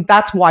 So I think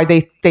that's why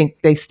they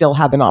think they still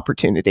have an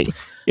opportunity.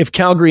 If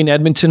Calgary and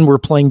Edmonton were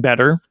playing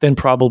better, then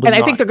probably And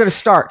I think they're going to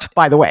start,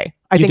 by the way.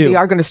 I think they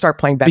are going to start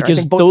playing better. Because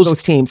I think both of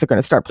those teams are going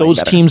to start playing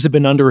better. Those teams have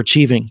been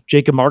underachieving.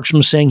 Jacob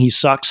Markstrom saying he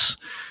sucks.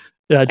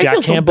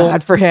 Jack Campbell, so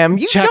bad for him.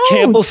 Jack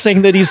Campbell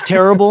saying that he's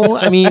terrible.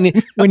 I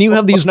mean, when you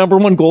have these number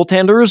one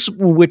goaltenders,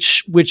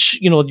 which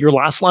your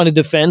last line of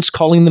defense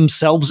calling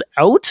themselves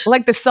out,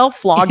 like the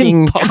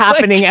self-flogging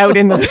happening out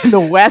in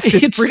the West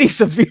is pretty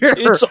severe.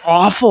 It's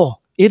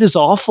awful. It is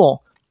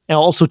awful. And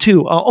also,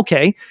 too,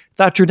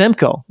 Thatcher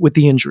Demko with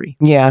the injury.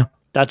 Yeah.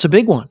 That's a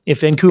big one. If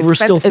Vancouver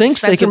still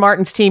thinks they can,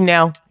 Martin's team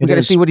now. We got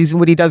to see what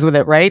he does with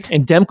it, right?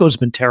 And Demko's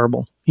been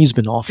terrible. He's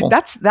been awful.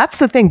 That's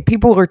the thing.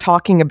 People were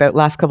talking about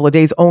last couple of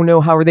days. Oh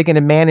no, how are they going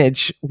to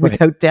manage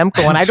without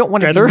Demko? And I don't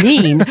want to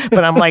be mean,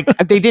 but I'm like,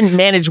 they didn't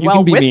manage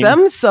well with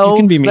them. So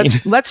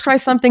let's try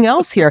something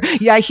else here.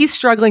 Yeah, he's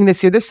struggling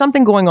this year. There's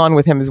something going on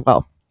with him as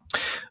well.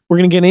 We're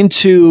going to get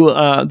into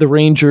the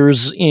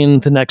Rangers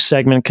in the next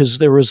segment because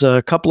there was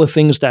a couple of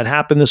things that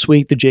happened this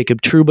week, the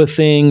Jacob Trouba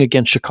thing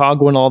against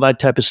Chicago and all that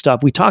type of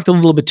stuff. We talked a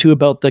little bit, too,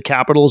 about the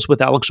Capitals with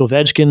Alex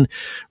Ovechkin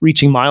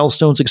reaching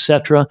milestones,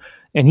 etc.,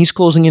 and he's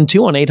closing in,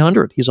 too, on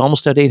 800. He's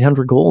almost at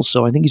 800 goals,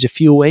 so I think he's a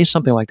few away,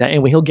 something like that.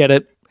 Anyway, he'll get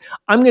it.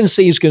 I'm going to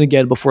say he's going to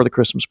get it before the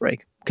Christmas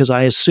break because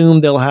I assume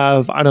they'll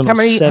have, I don't know,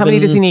 7. How many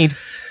does he need?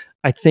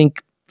 I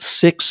think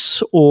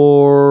 6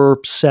 or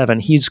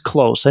 7. He's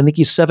close. I think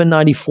he's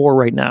 794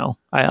 right now.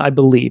 I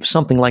believe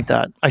something like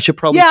that. I should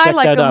probably check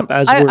that up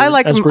as I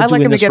like him. I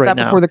like him to get that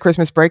before the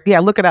Christmas break. Yeah,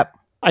 look it up.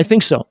 I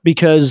think so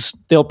because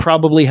they'll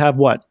probably have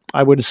what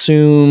I would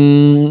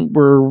assume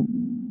were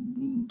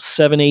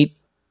 7-8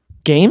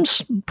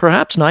 games,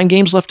 perhaps 9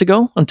 games left to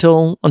go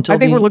until I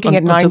think we're looking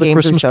at 9 games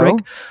Christmas or so.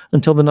 break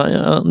until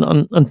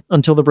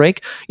the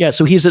break. Yeah,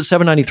 so he's at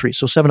 793.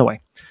 So 7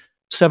 away.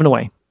 7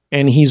 away.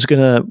 And he's going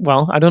to,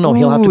 I don't know.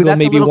 He'll have to go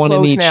maybe one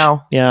in each.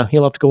 Now. Yeah,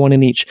 he'll have to go one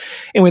in each.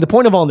 Anyway, the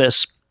point of all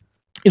this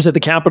is that the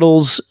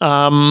Capitals,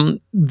 the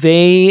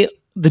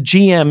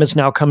GM is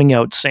now coming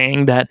out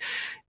saying that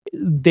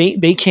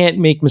they can't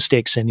make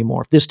mistakes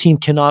anymore. This team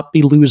cannot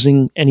be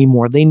losing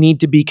anymore. They need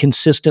to be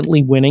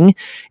consistently winning.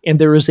 And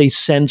there is a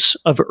sense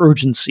of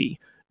urgency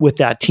with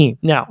that team.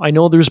 Now, I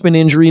know there's been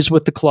injuries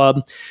with the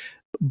club,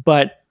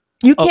 but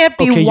you can't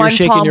be one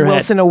Tom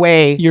Wilson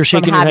away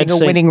from having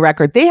a winning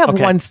record. They have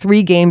won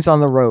 3 games on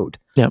the road.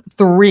 Yep.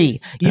 3.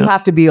 You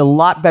have to be a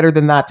lot better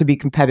than that to be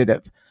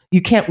competitive.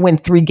 You can't win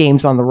 3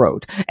 games on the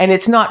road. And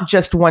it's not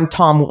just one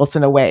Tom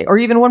Wilson away or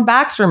even one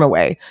Backstrom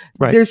away.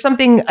 Right. There's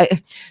something,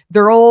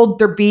 they're old,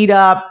 they're beat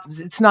up,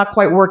 it's not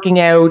quite working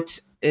out.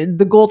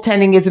 The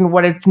goaltending isn't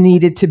what it's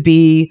needed to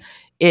be.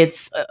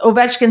 It's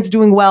Ovechkin's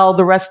doing well.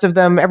 The rest of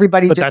them,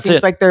 everybody just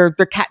seems like they're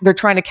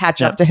trying to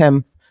catch up to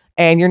him.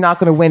 And you're not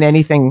going to win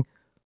anything.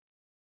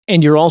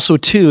 And you're also,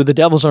 too, the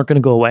Devils aren't going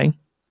to go away.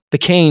 The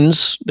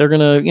Canes, they're going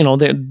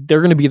to,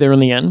 they're going to be there in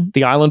the end.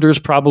 The Islanders,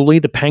 probably.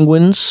 The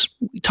Penguins.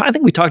 I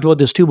think we talked about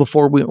this, too,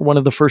 before one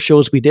of the first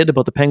shows we did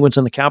about the Penguins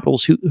and the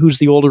Capitals. Who's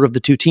the older of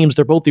the two teams?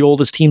 They're both the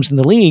oldest teams in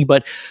the league,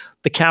 but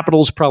the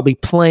Capitals probably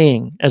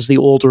playing as the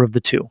older of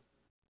the two.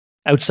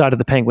 Outside of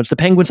the Penguins. The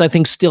Penguins, I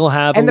think, still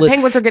have... And the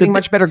Penguins are getting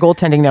much better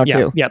goaltending now,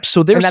 too. Yeah,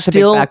 so they're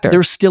still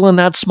in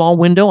that small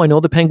window. I know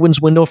the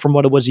Penguins' window from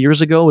what it was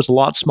years ago is a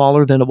lot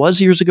smaller than it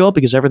was years ago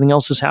because everything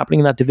else is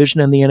happening in that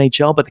division and the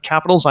NHL. But the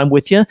Capitals, I'm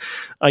with you.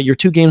 You're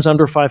 2 games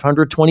under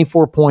 500,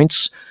 24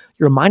 points.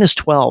 You're a minus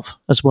 12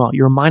 as well.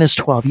 You're a minus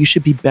 12. You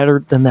should be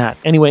better than that.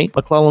 Anyway,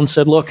 McClellan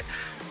said, look,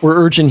 we're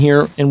urgent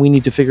here and we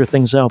need to figure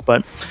things out,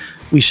 but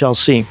we shall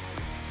see.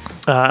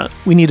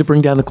 We need to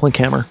bring down the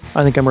Klinkhammer.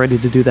 I think I'm ready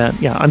to do that.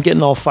 Yeah, I'm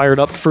getting all fired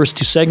up the first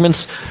 2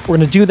 segments. We're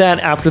going to do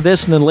that after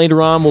this, and then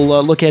later on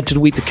we'll look ahead to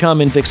the week to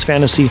come in Vic's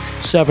Fantasy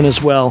 7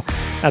 as well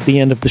at the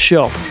end of the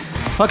show.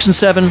 Pucks and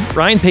 7,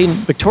 Ryan Paton,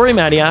 Victoria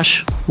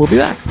Matiash. We'll be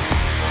back.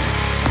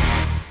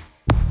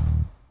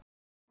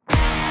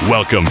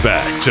 Welcome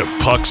back to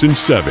Pucks and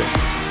 7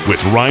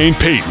 with Ryan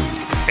Paton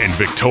and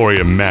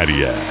Victoria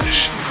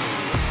Matiash.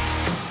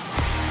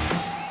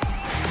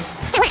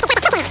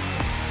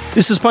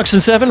 This is Pucks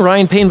and 7,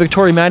 Ryan Payne,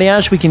 Victoria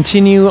Matiash. We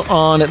continue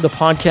on the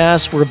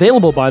podcast. We're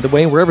available, by the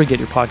way, wherever you get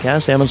your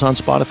podcast, Amazon,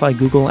 Spotify,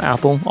 Google,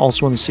 Apple,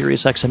 also on the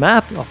SiriusXM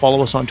app.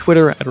 Follow us on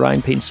Twitter at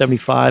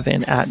RyanPayton75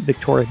 and at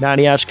Victoria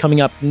Matiash.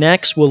 Coming up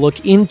next, we'll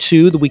look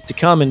into the week to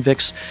come in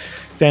Vic's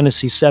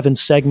Fantasy 7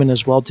 segment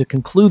as well to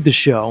conclude the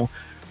show.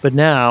 But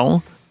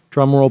now,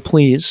 drum roll,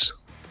 please.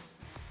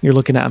 You're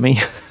looking at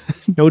me.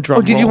 No drum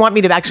roll. Did you want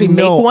me to actually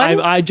make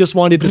one? I just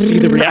wanted to see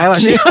the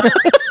reaction.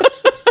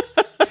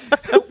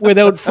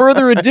 Without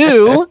further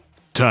ado...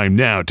 Time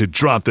now to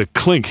drop the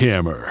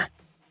Klinkhammer.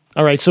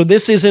 All right, so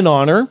this is in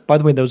honor... By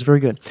the way, that was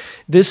very good.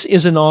 This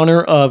is in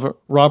honor of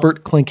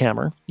Robert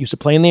Klinkhammer. Used to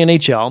play in the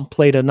NHL,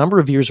 played a number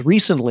of years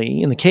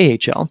recently in the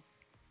KHL.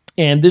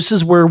 And this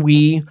is where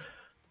we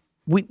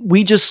we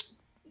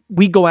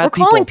go at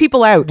people. We're calling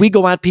people out. We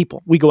go at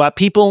people. We go at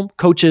people,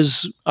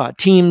 coaches,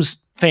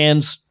 teams,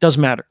 fans,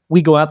 doesn't matter.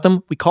 We go at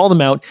them. We call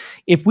them out.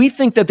 If we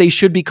think that they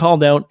should be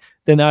called out,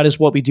 then that is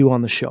what we do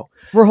on the show.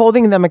 We're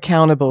holding them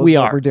accountable.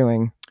 What we're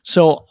doing.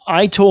 So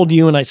I told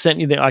you, and I sent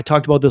you, I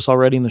talked about this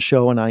already in the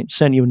show, and I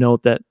sent you a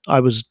note that I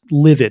was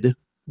livid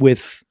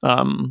with,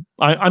 I'm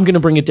going to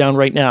bring it down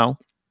right now,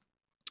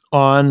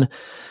 on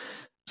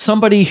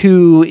somebody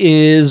who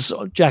is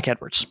Jack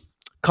Edwards,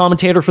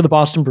 commentator for the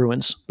Boston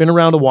Bruins, been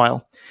around a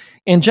while.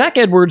 And Jack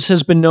Edwards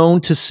has been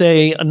known to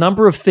say a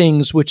number of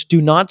things which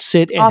do not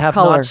sit and off have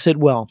color. not sit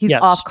well. He's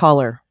off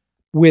color.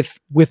 With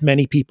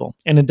many people,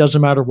 and it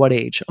doesn't matter what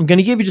age. I'm going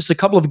to give you just a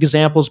couple of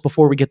examples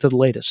before we get to the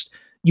latest.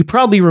 You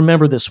probably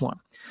remember this one.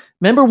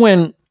 Remember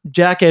when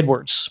Jack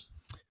Edwards,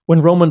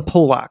 when Roman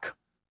Polak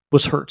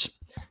was hurt,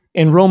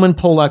 and Roman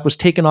Polak was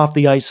taken off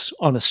the ice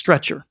on a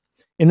stretcher.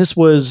 And this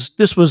was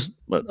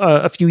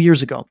a few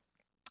years ago.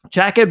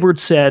 Jack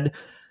Edwards said,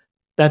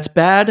 "That's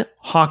bad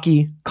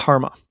hockey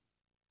karma.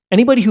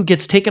 Anybody who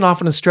gets taken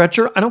off on a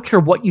stretcher, I don't care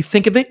what you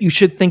think of it, you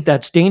should think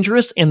that's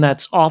dangerous and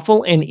that's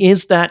awful. And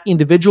is that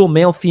individual,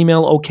 male,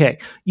 female, okay?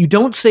 You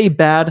don't say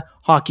bad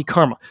hockey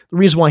karma." The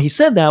reason why he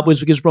said that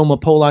was because Roman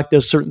Polak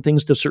does certain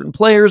things to certain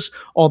players,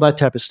 all that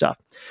type of stuff.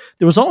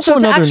 There was also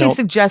another note. To actually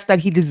suggest that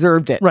he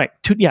deserved it. Right.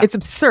 It's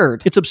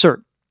absurd. It's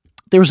absurd.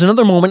 There was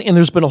another moment, and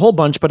there's been a whole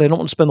bunch, but I don't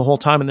want to spend the whole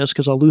time in this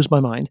because I'll lose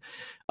my mind.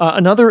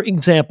 Another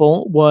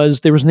example was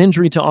there was an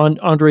injury to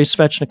Andrei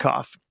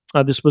Svechnikov.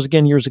 This was,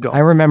 again, years ago. I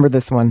remember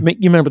this one.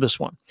 You remember this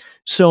one.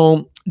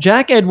 So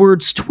Jack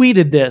Edwards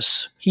tweeted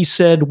this. He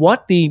said,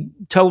 what the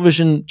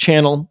television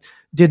channel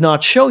did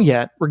not show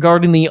yet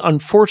regarding the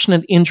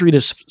unfortunate injury to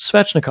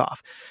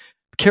Svechnikov.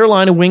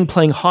 Carolina wing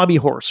playing hobby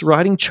horse,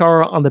 riding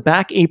Chara on the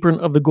back apron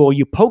of the goal.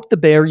 You poke the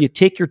bear, you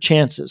take your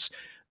chances.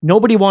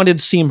 Nobody wanted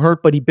to see him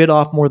hurt, but he bit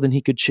off more than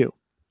he could chew.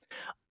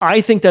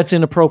 I think that's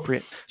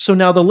inappropriate. So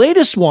now the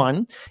latest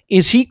one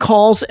is he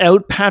calls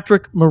out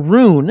Patrick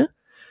Maroon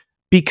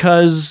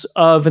because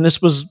of, and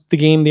this was the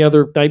game the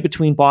other night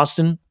between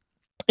Boston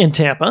and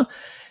Tampa,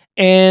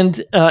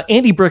 and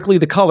Andy Brickley,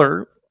 the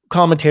color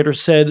commentator,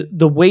 said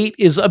the weight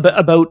is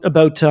about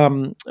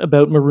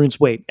Maroon's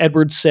weight.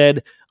 Edwards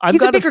said, "I've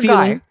got a feeling."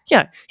 Guy.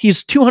 Yeah,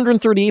 he's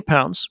 238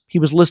 pounds. He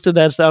was listed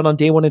as that on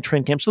day one in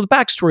training camp. So the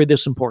backstory of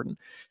this is important.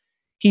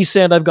 He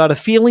said, "I've got a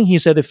feeling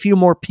he's had a few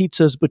more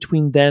pizzas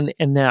between then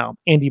and now."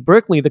 Andy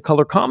Brickley, the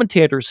color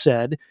commentator,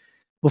 said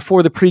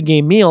before the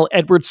pregame meal,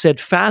 Edwards said,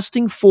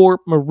 "Fasting for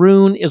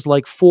Maroon is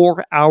like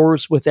 4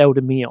 hours without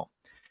a meal."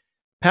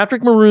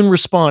 Patrick Maroon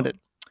responded,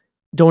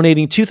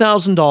 donating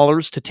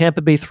 $2,000 to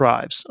Tampa Bay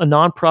Thrives, a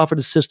nonprofit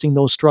assisting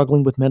those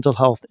struggling with mental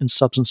health and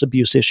substance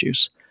abuse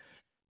issues.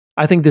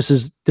 I think this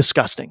is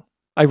disgusting.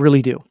 I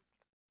really do.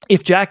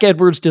 If Jack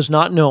Edwards does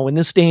not know in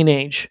this day and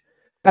age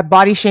that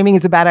body shaming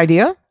is a bad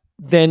idea,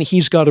 then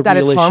he's got a real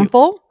issue. That it's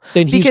harmful?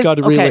 Then he's got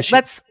a real issue.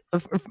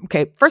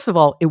 First of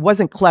all, it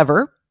wasn't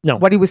clever. No.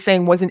 What he was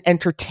saying wasn't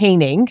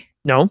entertaining.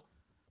 No.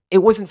 It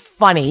wasn't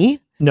funny.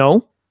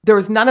 No. There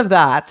was none of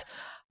that.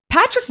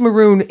 Patrick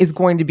Maroon is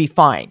going to be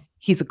fine.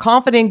 He's a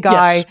confident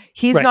guy. Yes.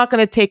 He's not going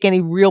to take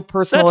any real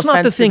personal That's offense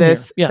not the thing to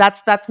this. here. Yeah.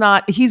 That's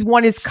not, he's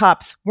won his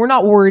cups. We're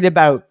not worried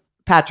about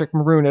Patrick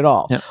Maroon at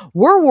all. Yeah.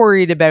 We're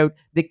worried about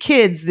the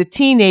kids, the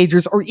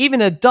teenagers, or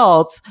even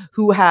adults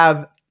who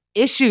have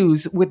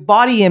issues with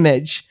body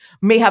image,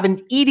 may have an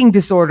eating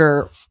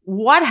disorder,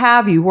 what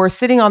have you, who are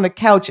sitting on the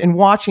couch and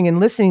watching and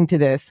listening to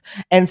this.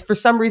 And for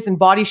some reason,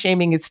 body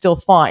shaming is still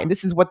fine.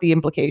 This is what the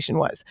implication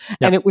was. Yep.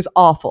 And it was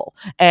awful.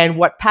 And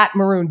what Pat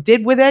Maroon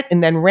did with it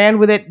and then ran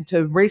with it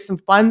to raise some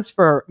funds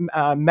for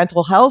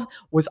mental health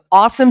was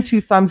awesome.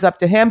 2 thumbs up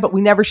to him, but we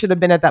never should have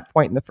been at that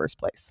point in the first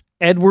place.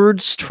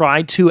 Edwards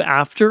tried to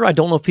after. I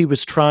don't know if he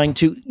was trying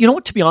to, you know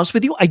what, to be honest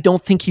with you, I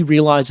don't think he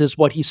realizes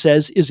what he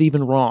says is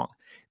even wrong.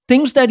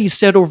 Things that he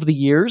said over the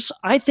years,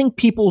 I think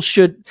people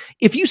should,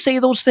 if you say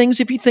those things,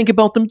 if you think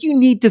about them, you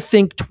need to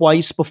think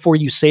twice before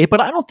you say it,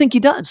 but I don't think he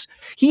does.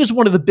 He is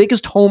one of the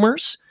biggest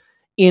homers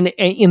in the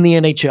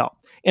NHL.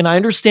 And I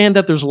understand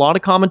that there's a lot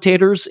of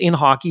commentators in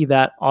hockey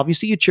that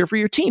obviously you cheer for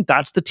your team.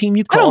 That's the team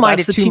you call. I don't mind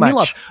That's it the too team much. you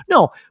love.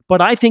 No, but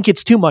I think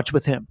it's too much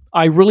with him.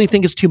 I really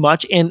think it's too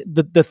much. And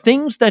the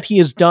things that he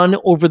has done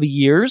over the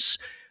years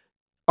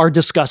are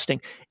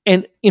disgusting.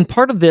 And in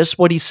part of this,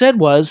 what he said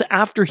was,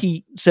 after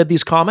he said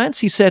these comments,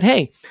 he said,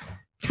 hey,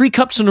 3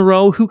 cups in a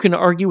row, who can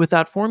argue with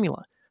that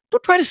formula?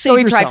 Don't try to save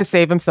yourself. So he tried to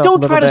save himself.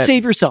 Don't try to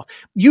save yourself.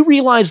 You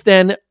realize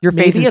then your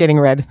face is getting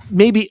red.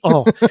 Maybe,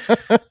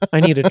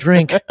 I need a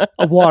drink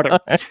of water.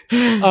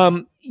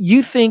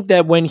 You think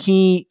that when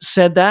he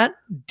said that,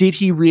 did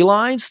he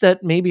realize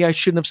that maybe I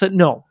shouldn't have said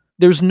no?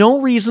 There's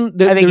no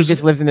reason. I think he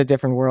just lives in a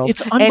different world.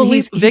 It's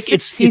unbelievable. And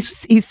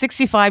he's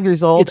 65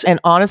 years old, and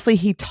honestly,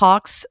 he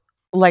talks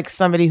like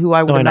somebody who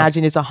I would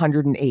imagine is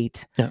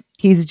 108. Yeah.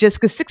 He's just,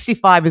 because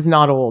 65 is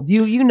not old.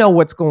 You know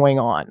what's going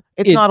on.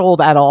 It's not old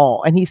at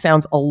all. And he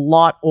sounds a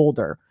lot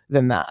older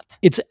than that.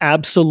 It's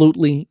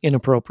absolutely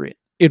inappropriate.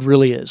 It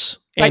really is.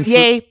 But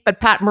but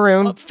Pat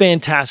Maroon.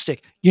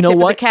 Fantastic. You know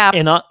what?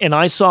 And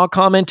I saw a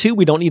comment too.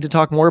 We don't need to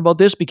talk more about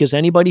this because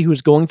anybody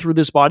who's going through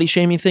this body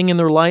shaming thing in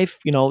their life,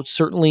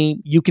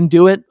 certainly you can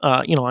do it.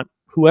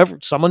 Whoever,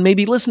 someone may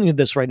be listening to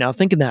this right now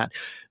thinking that.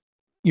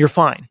 You're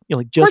fine.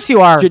 Of course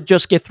you are.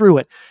 Just get through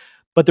it.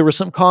 But there were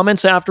some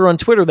comments after on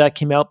Twitter that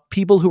came out,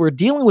 people who are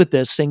dealing with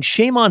this saying,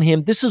 shame on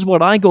him. This is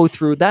what I go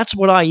through. That's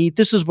what I eat.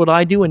 This is what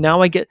I do. And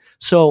now I get,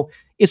 so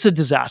it's a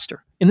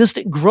disaster. In this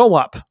day, grow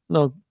up.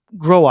 No,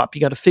 grow up.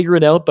 You got to figure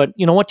it out. But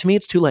you know what? To me,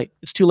 it's too late.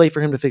 It's too late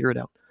for him to figure it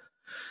out.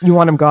 You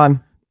want him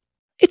gone.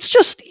 It's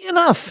just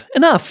enough.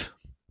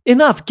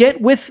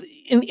 Get with,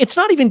 and it's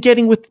not even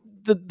getting with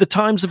the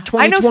times of 2022.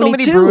 I know so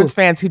many Bruins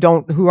fans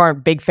who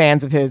aren't big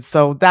fans of his.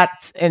 So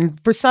and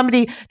for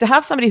somebody to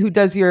have somebody who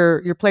does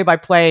your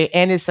play-by-play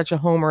and is such a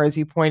homer, as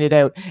you pointed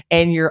out,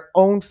 and your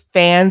own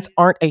fans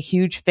aren't a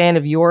huge fan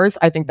of yours,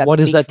 I think what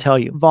does that tell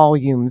you?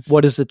 Volumes.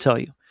 What does it tell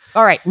you?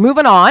 All right,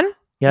 moving on.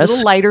 Yes. A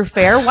little lighter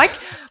fare.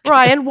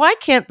 Ryan, why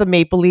can't the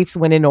Maple Leafs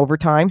win in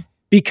overtime?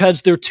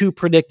 Because they're too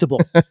predictable.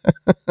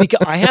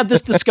 Because I had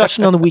this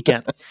discussion on the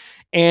weekend,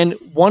 and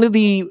one of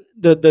the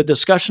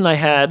discussion I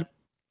had,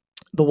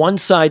 the one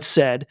side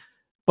said,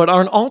 but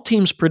aren't all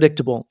teams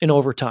predictable in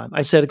overtime?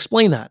 I said,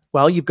 explain that.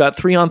 Well, you've got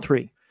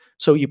 3-on-3.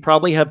 So you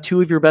probably have two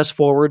of your best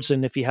forwards,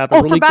 and if you have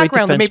a really great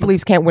defenseman, the Maple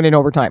Leafs can't win in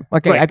overtime.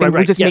 Okay, I think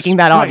we're just making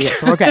that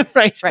obvious. Okay,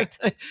 right.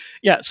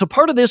 Yeah, so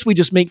part of this, we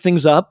just make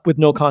things up with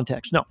no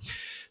context. No.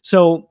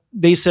 So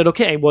they said,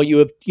 okay, well, you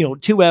have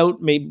two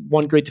out, maybe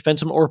one great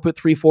defenseman, or put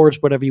three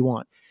forwards, whatever you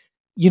want.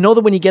 You know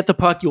that when you get the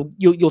puck,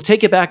 you'll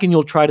take it back and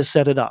you'll try to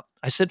set it up.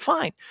 I said,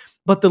 fine.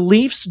 But the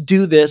Leafs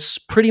do this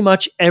pretty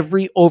much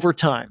every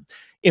overtime.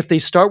 If they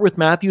start with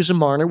Matthews and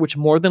Marner, which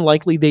more than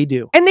likely they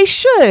do. And they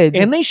should.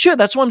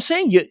 That's what I'm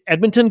saying.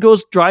 Edmonton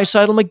goes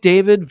Draisaitl,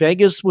 McDavid,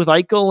 Vegas with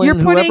Eichel, and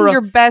you're putting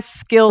your best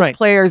skilled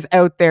players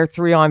out there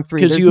 3-on-3.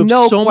 There's you have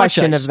no so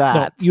question much ice. of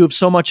that. No, you have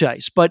so much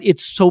ice, but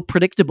it's so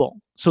predictable.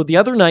 So the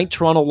other night,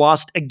 Toronto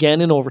lost again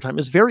in overtime. It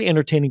was a very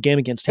entertaining game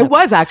against Tampa. It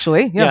was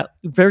actually. Yeah,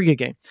 very good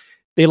game.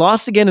 They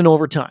lost again in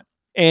overtime.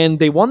 And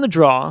they won the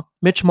draw.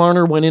 Mitch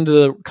Marner went into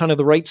the kind of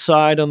the right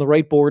side on the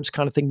right boards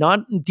kind of thing,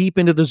 not deep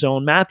into the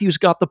zone. Matthews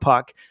got the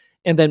puck,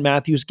 and then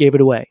Matthews gave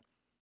it away.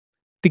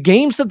 The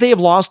games that they have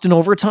lost in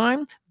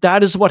overtime,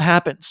 that is what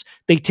happens.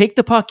 They take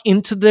the puck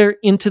into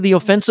the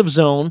offensive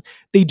zone.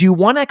 They do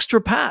one extra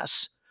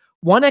pass,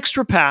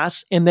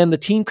 and then the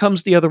team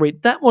comes the other way.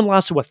 That one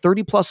lasted,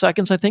 30-plus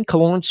seconds, I think.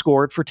 Killorn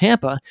scored for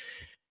Tampa.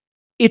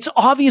 It's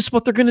obvious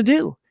what they're going to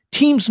do.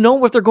 Teams know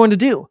what they're going to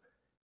do.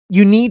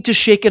 You need to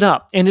shake it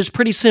up. And it's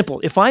pretty simple.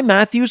 If I'm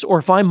Matthews or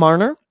if I'm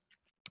Marner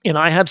and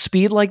I have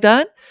speed like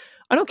that,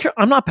 I don't care.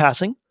 I'm not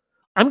passing.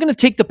 I'm going to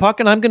take the puck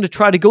and I'm going to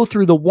try to go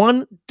through the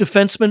one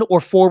defenseman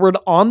or forward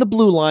on the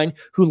blue line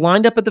who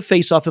lined up at the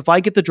faceoff. If I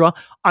get the draw,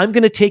 I'm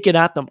going to take it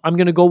at them. I'm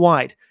going to go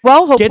wide.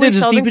 Well, hopefully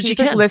Sheldon Keefe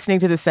is listening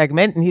to this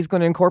segment and he's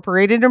going to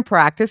incorporate it in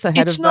practice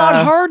ahead of... It's not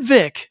hard,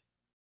 Vic.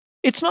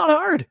 It's not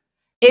hard.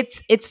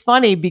 It's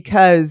funny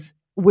because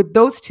with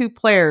those two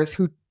players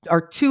who are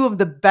two of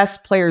the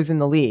best players in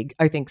the league,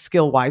 I think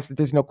skill-wise,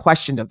 there's no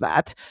question of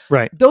that.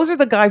 Right. Those are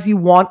the guys you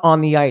want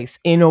on the ice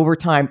in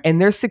overtime, and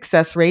their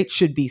success rate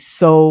should be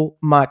so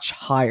much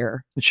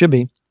higher. It should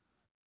be.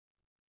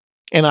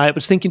 And I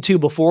was thinking, too,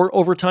 before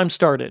overtime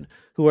started,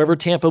 whoever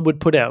Tampa would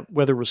put out,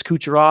 whether it was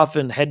Kucherov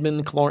and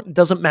Hedman, Killorn, it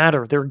doesn't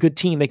matter. They're a good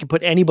team. They can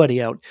put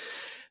anybody out.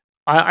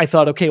 I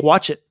thought, okay,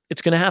 watch it.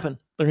 It's going to happen.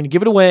 They're going to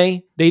give it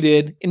away. They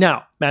did. And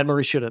now, Matt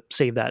Murray should have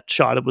saved that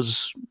shot. It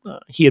was,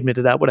 he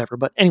admitted that, whatever.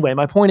 But anyway,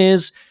 my point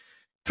is,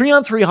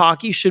 3-on-3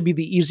 hockey should be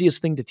the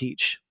easiest thing to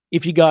teach.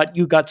 If you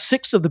got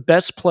 6 of the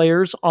best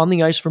players on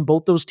the ice from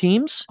both those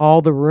teams,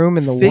 all the room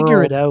in the world.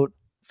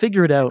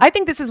 Figure it out. I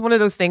think this is one of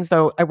those things,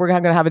 though, we're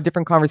going to have a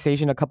different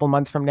conversation a couple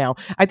months from now.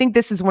 I think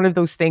this is one of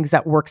those things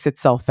that works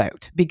itself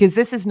out because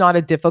this is not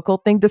a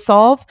difficult thing to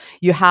solve.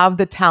 You have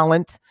the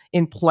talent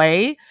in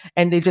play,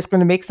 and they're just going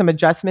to make some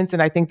adjustments,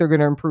 and I think they're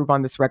going to improve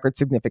on this record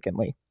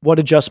significantly. What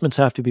adjustments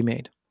have to be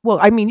made? Well,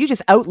 I mean, you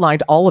just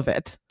outlined all of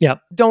it. Yeah.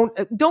 Don't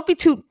be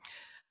too...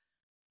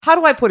 How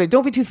do I put it?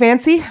 Don't be too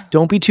fancy.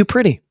 Don't be too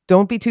pretty.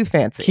 Don't be too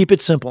fancy. Keep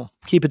it simple.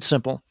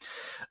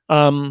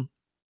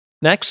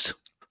 Next.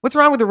 What's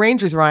wrong with the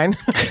Rangers, Ryan?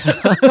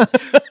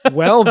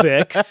 Well,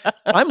 Vic,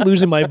 I'm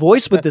losing my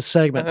voice with this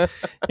segment.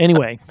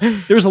 Anyway,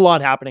 there's a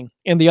lot happening.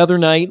 And the other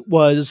night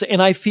was,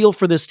 and I feel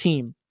for this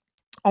team.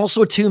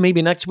 Also, too,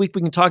 maybe next week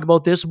we can talk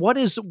about this. What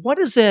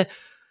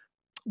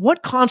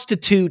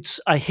constitutes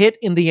a hit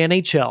in the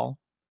NHL,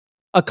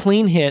 a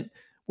clean hit,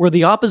 where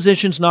the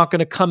opposition's not going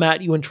to come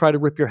at you and try to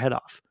rip your head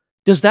off?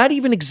 Does that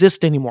even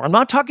exist anymore? I'm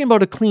not talking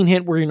about a clean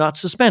hit where you're not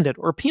suspended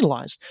or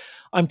penalized.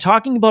 I'm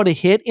talking about a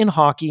hit in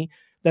hockey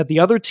that the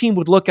other team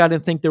would look at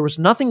and think there was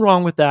nothing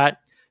wrong with that.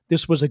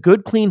 This was a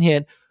good, clean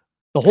hit.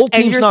 The whole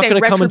team's not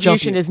going to come and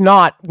jump you. Retribution is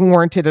not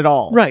warranted at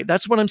all. Right.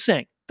 That's what I'm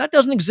saying. That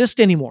doesn't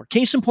exist anymore.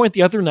 Case in point,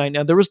 the other night,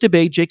 now there was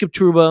debate, Jacob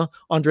Trouba,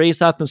 Andreas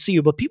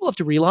Athanasiou, but people have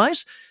to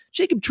realize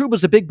Jacob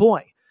Trouba's a big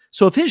boy.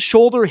 So if his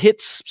shoulder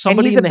hits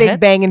somebody in the head... And he's a big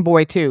banging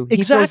boy too.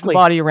 He throws the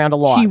body around a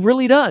lot. He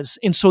really does.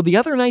 And so the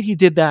other night he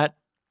did that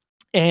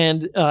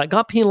and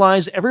got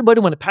penalized.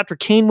 Everybody went, Patrick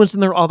Kane was in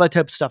there, all that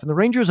type of stuff. And the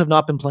Rangers have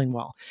not been playing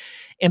well.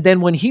 And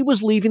then when he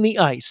was leaving the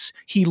ice,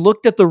 he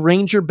looked at the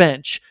Ranger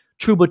bench.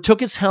 Trouba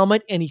took his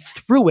helmet and he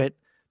threw it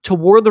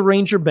toward the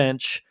Ranger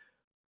bench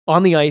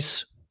on the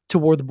ice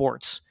toward the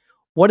boards.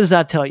 What does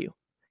that tell you?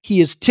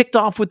 He is ticked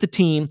off with the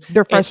team.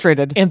 They're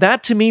frustrated. And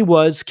that to me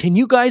was, can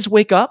you guys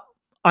wake up?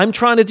 I'm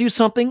trying to do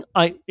something.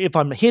 If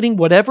I'm hitting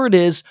whatever it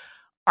is,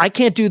 I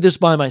can't do this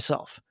by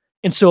myself.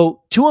 And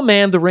so to a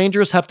man, the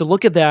Rangers have to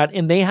look at that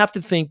and they have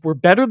to think, we're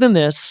better than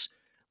this.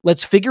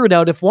 Let's figure it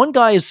out. If one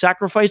guy is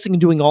sacrificing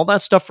and doing all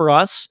that stuff for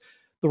us,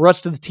 the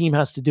rest of the team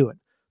has to do it.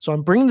 So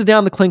I'm bringing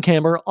down the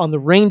Klinkhammer on the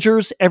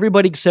Rangers,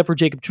 everybody except for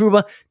Jacob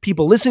Trouba.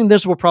 People listening to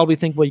this will probably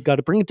think, well, you got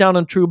to bring it down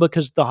on Trouba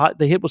because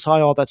the hit was high,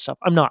 all that stuff.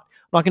 I'm not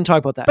going to talk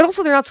about that. But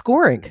also they're not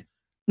scoring.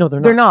 No, they're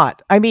not. They're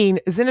not. I mean,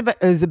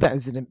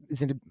 Zibanejad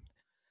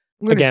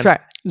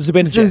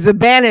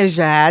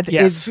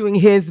is doing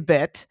his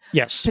bit.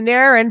 Yes.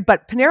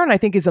 Panarin I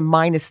think is a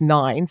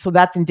 -9, so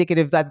that's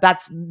indicative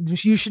that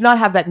you should not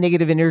have that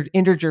negative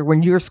integer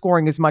when you're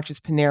scoring as much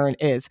as Panarin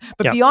is.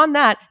 But beyond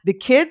that, the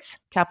kids,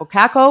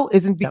 Capo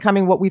isn't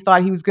becoming what we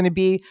thought he was going to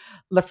be.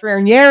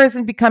 Lafreniere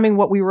isn't becoming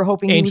what we were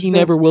hoping and he was. And he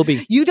never will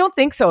be. You don't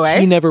think so, eh?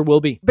 He never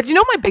will be. But you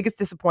know, my biggest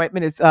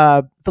disappointment is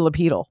Philip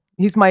Hedl.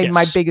 He's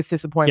my biggest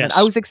disappointment. Yes.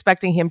 I was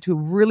expecting him to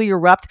really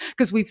erupt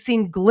because we've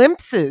seen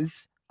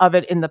glimpses of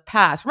it in the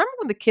past. Remember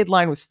when the kid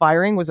line was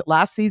firing? Was it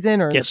last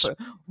season or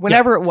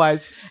whenever it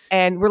was?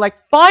 And we're like,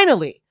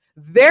 finally,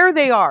 there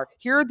they are.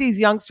 Here are these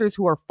youngsters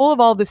who are full of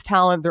all this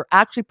talent. They're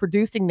actually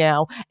producing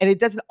now. And it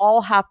doesn't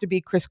all have to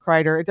be Chris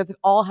Kreider. It doesn't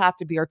all have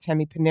to be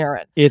Artemi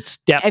Panarin. It's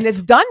depth. And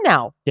it's done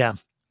now. Yeah.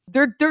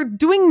 They're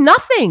doing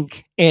nothing.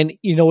 And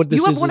you know what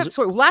this is?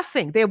 Last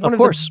thing, they have one of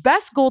the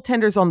best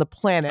goaltenders on the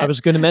planet. I was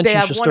going to mention they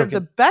have one of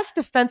the best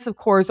defensive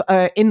cores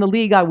in the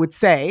league, I would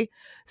say.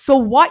 So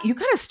what? You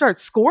got to start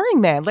scoring,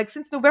 man. Like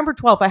since November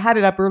 12th, I had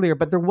it up earlier,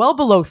 but they're well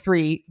below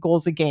 3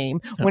 goals a game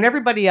when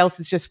everybody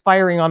else is just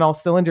firing on all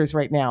cylinders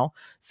right now.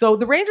 So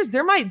the Rangers,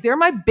 they're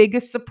my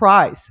biggest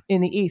surprise in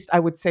the East, I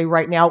would say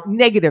right now.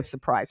 Negative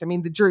surprise. I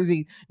mean,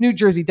 the New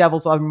Jersey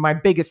Devils are my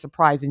biggest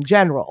surprise in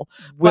general.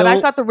 But I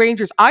thought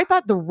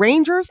the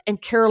Rangers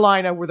and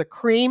Carolina were the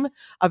cream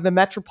of the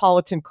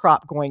metropolitan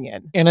crop going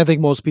in. And I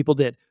think most people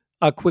did.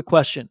 A quick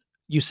question.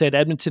 You said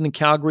Edmonton and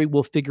Calgary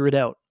will figure it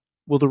out.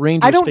 Will the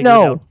Rangers figure it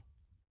out?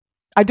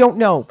 I don't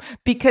know.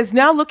 Because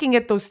now looking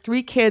at those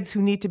 3 kids who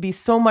need to be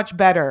so much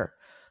better,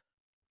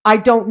 I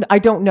don't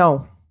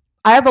know.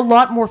 I have a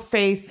lot more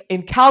faith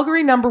in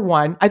Calgary, number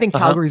one. I think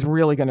Calgary's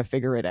really going to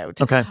figure it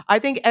out. Okay. I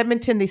think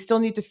Edmonton, they still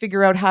need to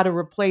figure out how to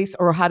replace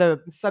or how to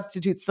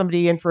substitute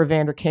somebody in for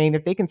Evander Kane.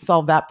 If they can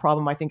solve that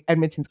problem, I think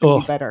Edmonton's going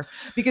to be better.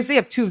 Because they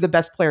have 2 of the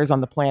best players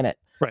on the planet.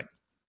 Right.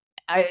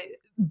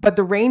 But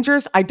the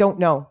Rangers, I don't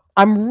know.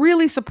 I'm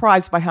really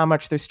surprised by how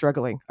much they're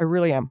struggling. I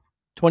really am.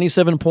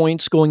 27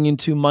 points going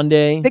into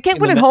Monday. They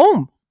can't win at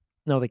home.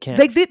 No, they can't.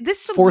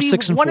 This is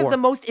one of the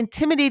most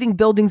intimidating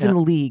buildings in the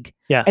league.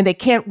 Yeah. And they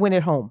can't win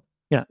at home.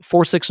 Yeah.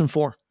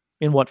 4-6-4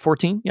 in what?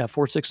 14? Yeah.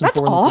 4-6-4 That's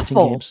in awful.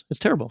 14 games. It's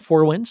terrible.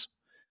 4 wins.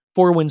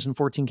 4 wins in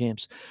 14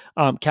 games.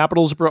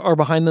 Capitals are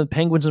behind the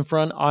Penguins in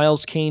front.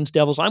 Isles, Canes,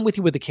 Devils. I'm with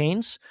you with the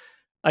Canes.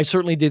 I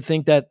certainly did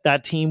think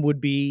that team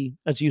would be,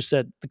 as you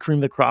said, the cream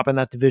of the crop in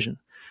that division.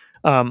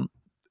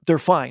 They're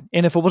fine.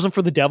 And if it wasn't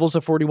for the Devils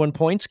at 41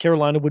 points,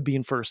 Carolina would be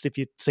in first if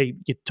you say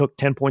you took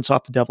 10 points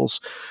off the Devils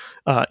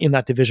in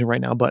that division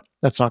right now, but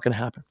that's not going to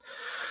happen.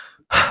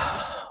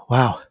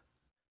 Wow.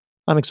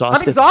 I'm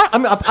exhausted.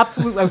 I'm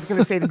absolutely, I was going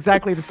to say it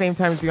exactly the same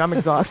time as you. I'm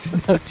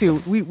exhausted now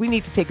too. We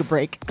need to take a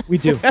break. We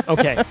do.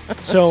 Okay.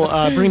 So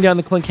bring down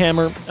the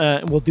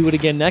Klinkhammer. We'll do it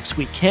again next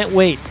week. Can't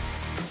wait.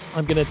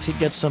 I'm going to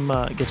get some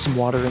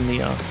water in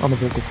the on the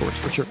vocal cords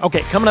for sure.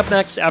 Okay, coming up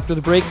next after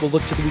the break, we'll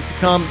look to the week to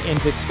come and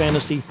Vic's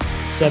Fantasy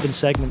 7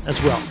 segment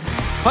as well.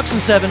 Pucks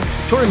and 7,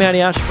 Victoria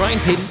Matiash, Ryan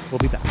Paton. We'll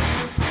be back.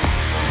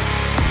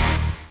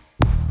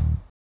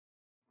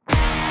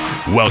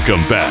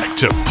 Welcome back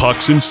to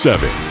Pucks and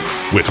 7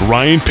 with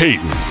Ryan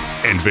Paton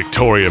and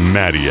Victoria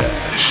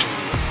Matiash.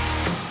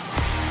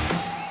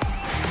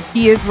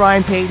 He is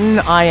Ryan Paton.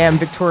 I am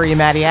Victoria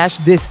Matiash.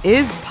 This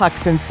is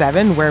Pucks and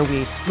 7, where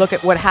we look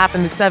at what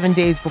happened the 7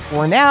 days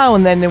before now,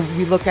 and then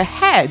we look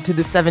ahead to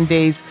the 7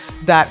 days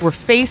that we're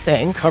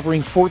facing.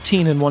 Covering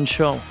 14 in one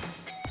show.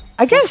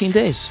 I guess. 14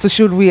 days. So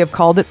should we have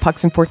called it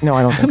Pucks and 14? No,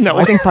 I don't think so. No.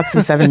 I think Pucks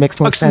and 7 makes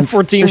more Pucks sense. and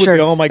 14 would be,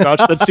 oh my gosh,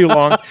 that's too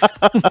long.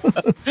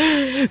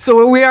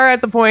 So we are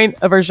at the point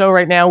of our show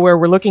right now where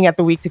we're looking at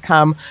the week to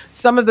come.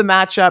 Some of the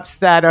matchups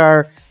that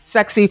are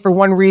sexy for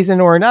one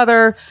reason or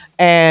another,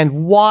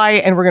 and why.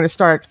 And we're going to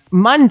start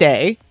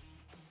Monday.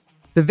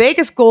 The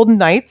Vegas Golden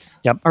Knights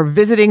are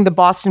visiting the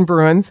Boston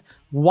Bruins.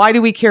 Why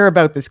do we care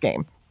about this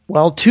game?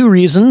 Well, two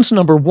reasons.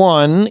 Number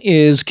one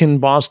is, can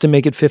Boston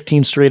make it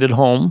 15 straight at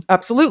home?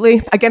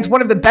 Absolutely. Against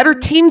one of the better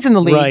teams in the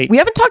league. Right. We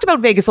haven't talked about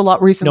Vegas a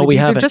lot recently. No, we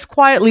haven't. They're just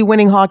quietly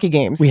winning hockey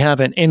games. We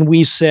haven't. And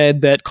we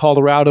said that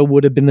Colorado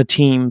would have been the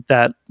team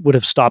that would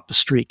have stopped the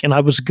streak. And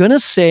I was going to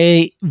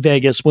say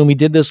Vegas when we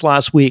did this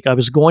last week. I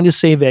was going to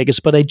say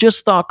Vegas, but I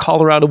just thought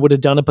Colorado would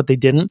have done it, but they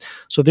didn't.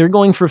 So they're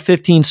going for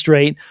 15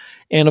 straight.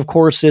 And of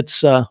course,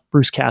 it's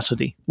Bruce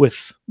Cassidy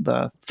with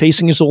the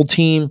facing his old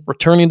team,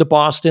 returning to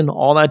Boston,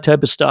 all that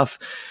type of stuff.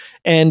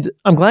 And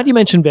I'm glad you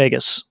mentioned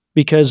Vegas,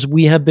 because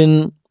we have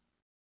been,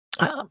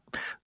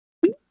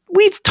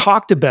 we've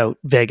talked about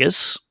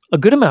Vegas a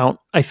good amount,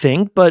 I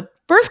think, but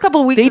first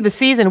couple of weeks of the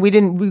season, we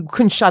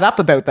couldn't shut up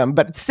about them.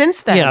 But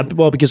since then, yeah,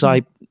 well, because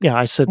I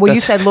said, well,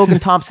 you said Logan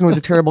Thompson was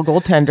a terrible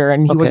goaltender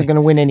and he wasn't going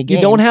to win any games.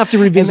 You don't have to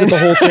revisit the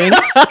whole thing.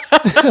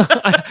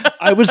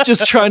 I was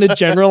just trying to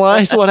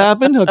generalize what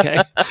happened.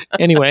 Okay.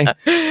 Anyway,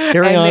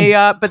 carry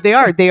on. But they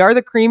are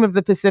the cream of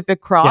the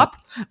Pacific crop.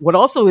 Yeah. What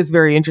also is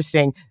very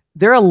interesting,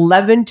 they're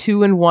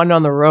 11-2-1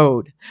 on the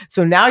road.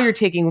 So now you're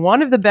taking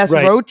one of the best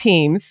road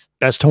teams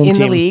in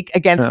the league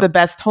against the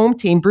best home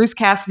team. Bruce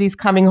Cassidy's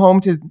coming home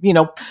to,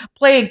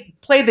 play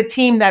the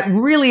team that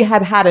really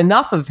had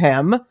enough of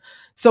him.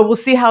 So we'll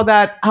see how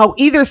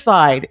either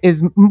side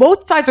is.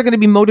 Both sides are going to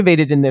be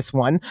motivated in this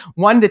one.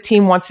 One, the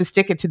team wants to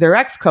stick it to their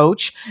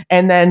ex-coach,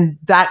 and then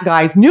that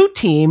guy's new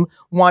team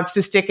wants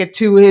to stick it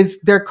to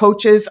their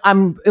coaches.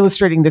 I'm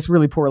illustrating this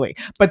really poorly,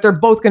 but they're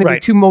both going to be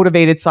two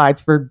motivated sides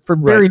for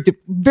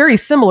very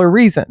similar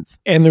reasons.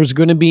 And there's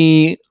going to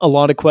be a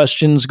lot of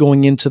questions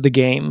going into the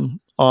game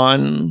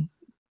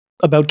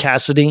about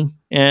Cassidy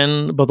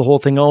and about the whole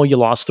thing. Oh, you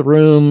lost the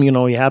room. You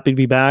happy to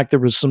be back. There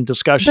was some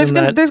discussion. There's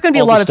going to be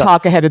a lot of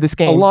talk ahead of this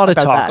game. A lot of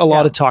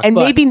talk. And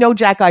maybe no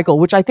Jack Eichel,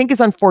 which I think is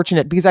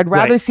unfortunate, because I'd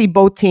rather see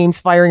both teams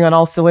firing on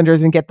all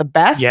cylinders and get the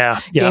best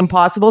game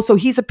possible. So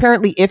he's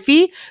apparently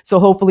iffy. So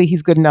hopefully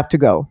he's good enough to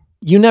go.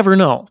 You never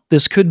know.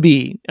 This could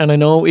be. And I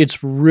know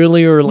it's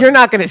really early. You're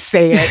not going to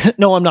say it.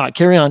 No, I'm not.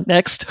 Carry on.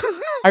 Next.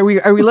 Are we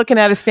looking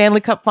at a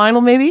Stanley Cup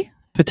final maybe?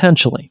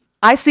 Potentially.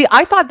 I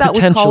thought that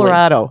was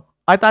Colorado.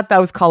 I thought that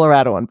was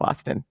Colorado and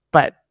Boston,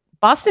 but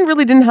Boston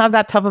really didn't have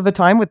that tough of a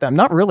time with them.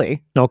 Not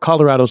really. No,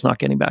 Colorado's not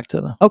getting back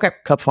to the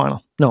Cup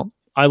final. No,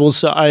 I will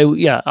say,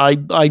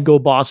 I'd go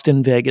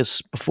Boston,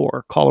 Vegas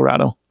before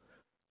Colorado.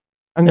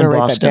 I'm going to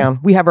write that down.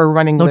 We have our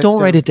running list. No,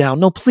 don't write it down.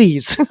 No,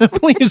 please.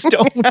 Please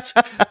don't.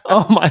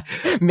 Oh my.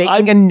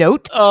 Making a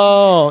note.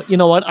 Oh, you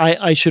know what?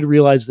 I should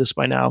realize this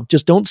by now.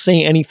 Just don't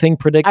say anything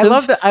predictive.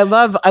 I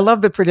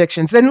love the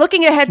predictions. Then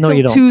looking ahead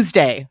to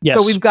Tuesday. Yes.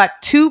 So we've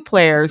got two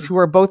players who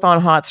are both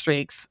on hot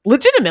streaks.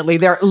 Legitimately,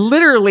 they're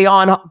literally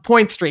on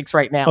point streaks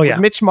right now. Oh, yeah.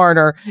 Mitch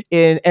Marner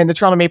and the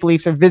Toronto Maple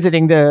Leafs are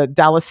visiting the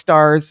Dallas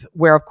Stars,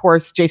 where of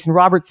course Jason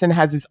Robertson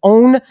has his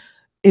own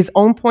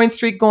point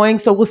streak going.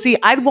 So we'll see.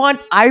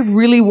 I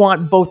really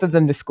want both of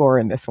them to score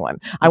in this one.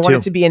 I want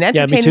it to be an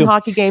entertaining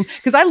hockey game,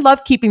 because I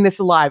love keeping this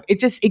alive.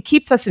 It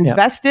keeps us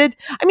invested.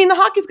 Yeah. I mean, the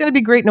hockey's going to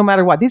be great no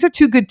matter what. These are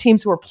two good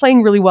teams who are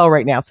playing really well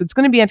right now. So it's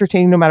going to be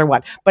entertaining no matter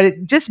what. But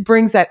it just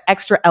brings that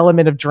extra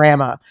element of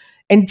drama.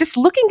 And just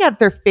looking at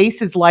their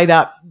faces light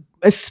up,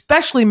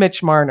 especially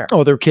Mitch Marner.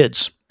 Oh, they're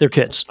kids. They're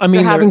kids. I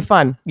mean, they're having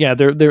fun. Yeah,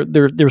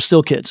 they're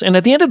still kids. And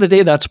at the end of the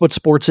day, that's what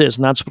sports is,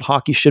 and that's what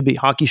hockey should be.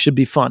 Hockey should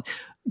be fun.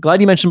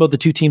 Glad you mentioned about the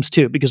two teams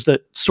too, because the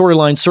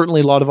storyline,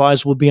 certainly a lot of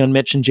eyes will be on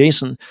Mitch and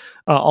Jason.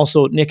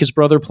 Also, Nick, his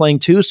brother, playing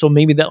too. So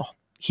maybe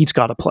he's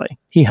got to play.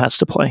 He has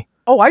to play.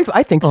 Oh,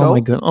 I think so. Oh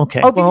my goodness.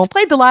 Okay. Oh, he's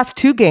played the last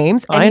two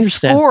games. And I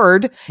understand. He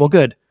scored. Well,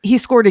 good. He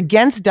scored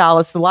against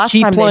Dallas the last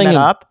time they met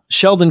up.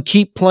 Sheldon,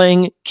 keep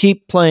playing.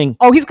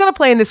 Oh, he's going to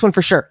play in this one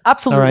for sure.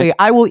 Absolutely. Right.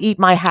 I will eat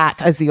my hat,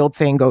 as the old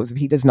saying goes, if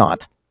he does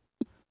not.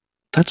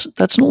 That's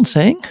an old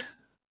saying?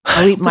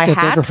 I'll eat my hat.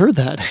 I've never heard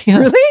that. Yeah.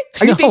 Really?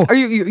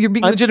 You're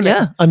being legitimate?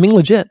 Yeah, I'm being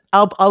legit.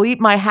 I'll eat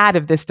my hat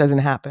if this doesn't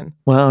happen.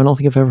 Wow, I don't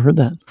think I've ever heard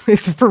that.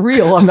 It's for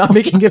real. I'm not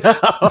making it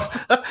up.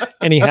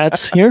 Any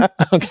hats here?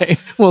 Okay,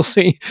 we'll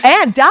see.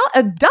 And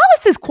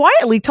Dallas is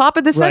quietly top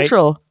of the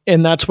Central.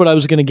 And that's what I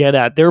was going to get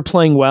at. They're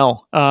playing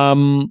well.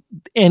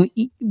 And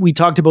we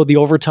talked about the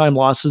overtime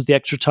losses, the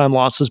extra time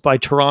losses by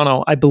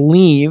Toronto. I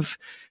believe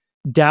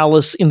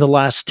Dallas in the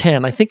last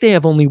 10, I think they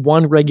have only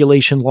one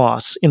regulation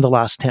loss in the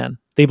last 10.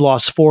 They've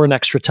lost 4 in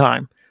extra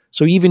time.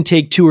 So even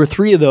take 2 or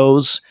 3 of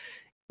those,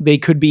 they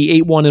could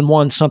be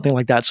 8-1-1, something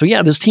like that. So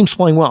yeah, this team's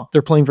playing well.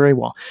 They're playing very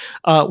well.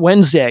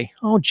 Wednesday,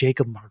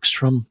 Jacob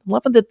Markstrom.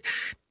 Loving that.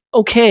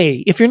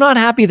 Okay, if you're not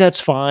happy, that's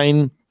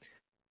fine.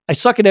 I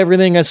suck at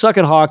everything. I suck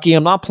at hockey.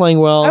 I'm not playing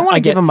well. I want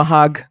to give him a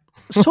hug.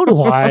 So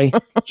do I.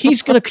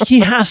 He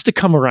has to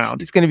come around.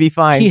 He's going to be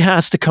fine. He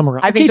has to come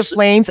around. I think the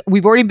Flames,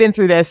 we've already been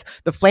through this.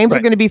 The Flames are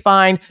going to be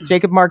fine.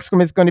 Jacob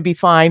Markstrom is going to be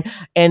fine.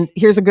 And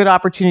here's a good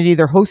opportunity.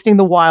 They're hosting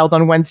the Wild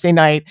on Wednesday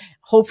night.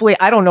 hopefully,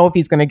 I don't know if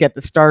he's going to get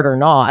the start or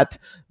not,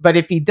 but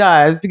if he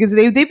does, because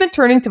they've been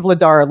turning to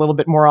Vladar a little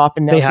bit more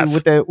often now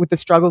too, with the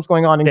struggles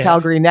going on in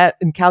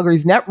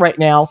Calgary's net right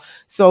now.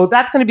 So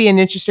that's going to be an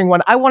interesting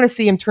one. I want to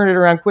see him turn it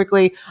around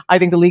quickly. I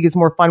think the league is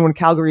more fun when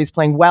Calgary is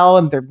playing well,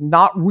 and they're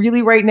not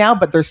really right now,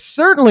 but they're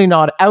certainly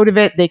not out of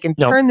it. They can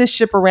turn this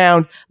ship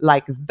around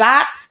like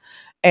that,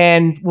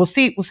 and we'll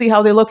see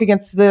how they look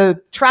against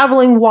the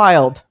traveling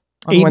Wild.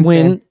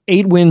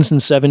 8 wins in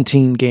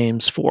 17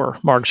 games for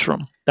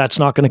Markstrom. That's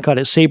not going to cut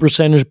it. Save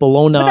percentage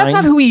below 9. But that's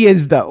not who he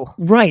is, though.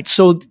 Right.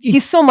 So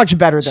he's so much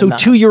better than that.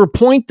 So to your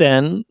point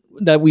then,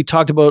 that we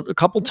talked about a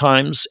couple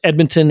times,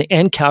 Edmonton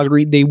and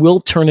Calgary, they will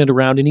turn it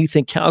around. And you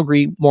think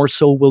Calgary more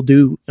so will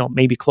do,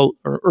 maybe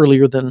or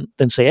earlier than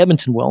say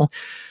Edmonton will.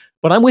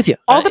 But I'm with you.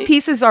 All the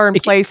pieces are in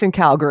place in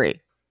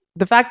Calgary.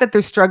 The fact that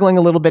they're struggling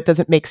a little bit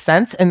doesn't make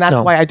sense, and that's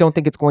why I don't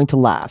think it's going to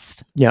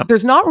last. Yeah.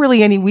 There's not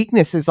really any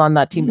weaknesses on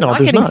that team. They're not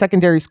getting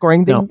secondary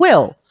scoring. They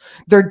will.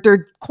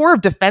 Their core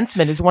of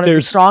defensemen is one of the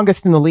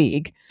strongest in the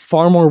league.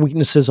 Far more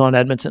weaknesses on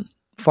Edmonton.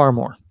 Far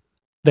more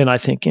than I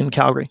think in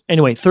Calgary.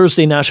 Anyway,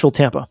 Thursday, Nashville,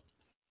 Tampa.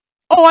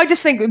 Oh, I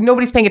just think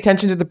nobody's paying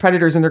attention to the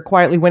Predators and they're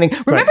quietly winning.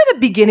 Remember the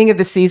beginning of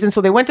the season? So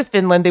they went to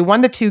Finland, they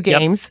won the 2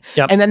 games,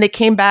 and then they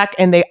came back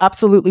and they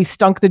absolutely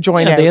stunk the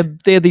joint out.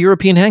 They had the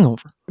European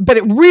hangover. But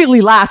it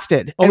really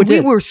lasted. And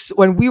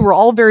we were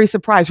all very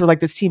surprised. We're like,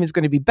 this team is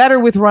going to be better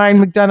with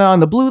Ryan McDonough on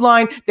the blue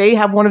line. They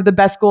have one of the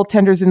best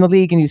goaltenders in the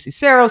league in UC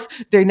Saros.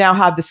 They now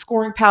have the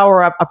scoring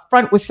power up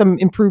front with some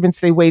improvements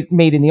they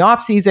made in the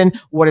offseason.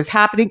 What is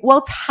happening? Well,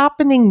 it's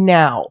happening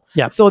now.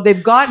 Yeah. So the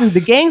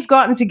gang's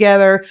gotten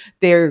together.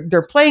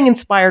 They're playing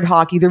inspired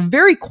hockey. They're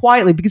very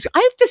quietly, because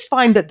I just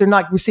find that they're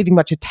not receiving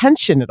much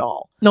attention at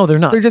all. No, they're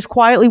not. They're just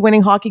quietly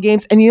winning hockey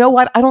games. And you know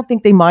what? I don't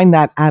think they mind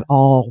that at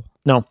all.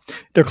 No,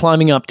 they're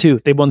climbing up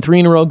too. They won 3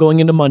 in a row going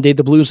into Monday.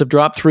 The Blues have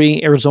dropped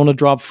 3. Arizona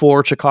dropped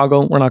 4.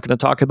 Chicago, we're not going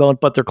to talk about,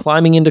 but they're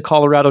climbing into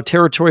Colorado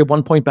territory,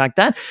 1 point back.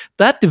 That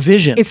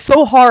division. It's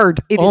so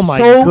hard. It is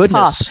so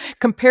tough.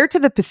 Compared to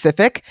the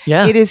Pacific,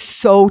 it is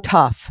so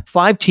tough.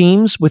 5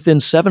 teams within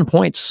 7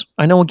 points.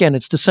 I know, again,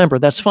 it's December.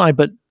 That's fine,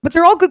 but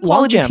they're all good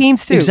quality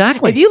teams too.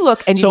 Exactly. If you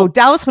look and you go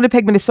Dallas,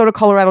 Winnipeg, Minnesota,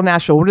 Colorado,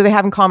 Nashville, what do they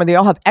have in common? They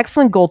all have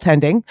excellent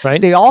goaltending.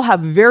 Right. They all have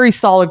very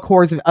solid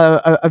cores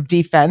of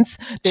defense.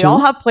 They all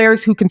have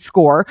players who can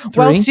score. 3.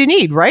 What else do you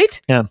need,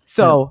 right? Yeah.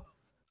 So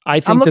I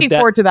think I'm looking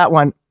forward to that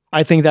one.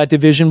 I think that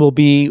division will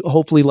be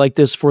hopefully like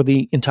this for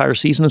the entire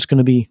season. It's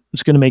going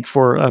to make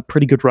for a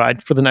pretty good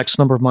ride for the next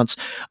number of months.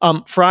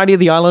 Friday,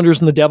 the Islanders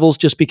and the Devils,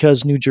 just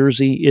because New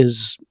Jersey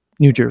is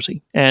New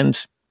Jersey.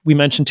 And we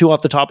mentioned too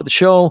off the top of the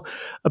show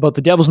about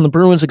the Devils and the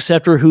Bruins,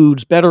 etc.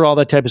 Who's better, all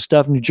that type of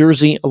stuff. New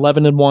Jersey,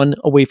 11-1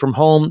 away from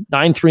home,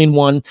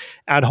 9-3-1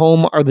 at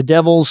home are the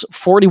Devils,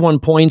 41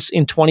 points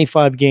in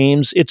 25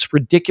 games. It's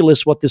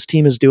ridiculous what this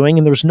team is doing,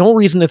 and there's no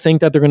reason to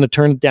think that they're going to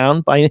turn it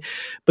down.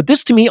 But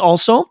this, to me,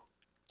 also,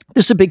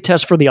 this is a big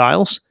test for the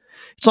Isles.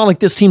 It's not like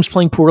this team's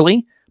playing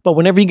poorly, but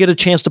whenever you get a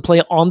chance to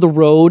play on the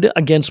road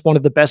against one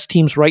of the best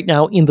teams right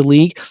now in the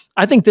league,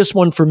 I think this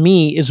one for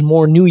me is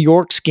more New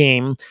York's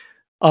game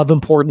of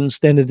importance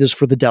than it is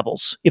for the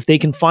Devils. If they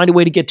can find a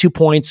way to get 2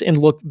 points and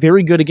look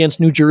very good against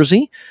New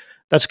Jersey,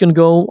 that's going to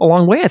go a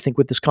long way, I think,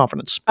 with this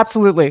confidence.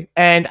 Absolutely.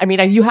 And I mean,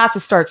 you have to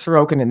start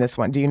Sorokin in this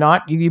one, do you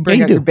not? You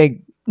bring out your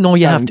big No,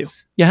 you guns. have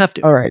to. You have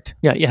to. All right.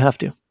 Yeah, you have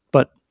to.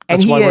 But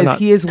and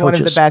he is one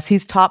of the best.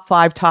 He's top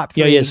 5, top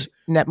 3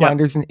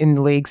 netminders in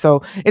the league.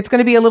 So it's going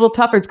to be a little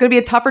tougher. It's going to be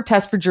a tougher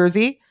test for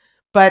Jersey,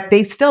 but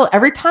they still,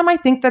 every time I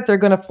think that they're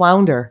going to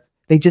flounder,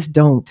 they just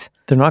don't.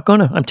 They're not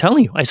going to. I'm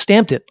telling you. I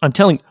stamped it. I'm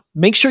telling you.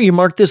 Make sure you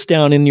mark this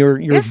down in your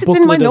booklet. It's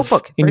in my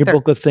notebook. In your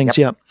booklet things,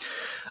 yeah.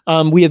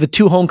 We had the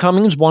 2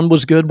 homecomings. One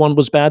was good, one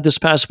was bad this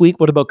past week.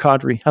 What about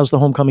Kadri? How's the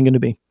homecoming going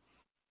to be?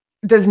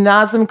 Does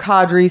Nazem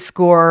Kadri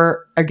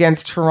score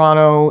against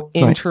Toronto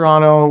in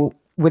Toronto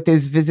with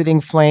his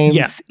visiting Flames?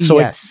 Yeah. So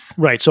yes.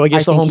 So I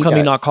guess the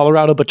homecoming, not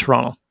Colorado, but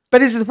Toronto.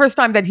 But it's the first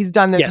time that he's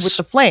done this with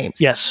the Flames.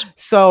 Yes.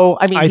 So,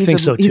 I mean,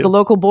 he's a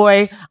local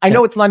boy. I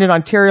know it's London,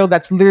 Ontario.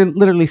 That's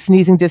literally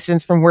sneezing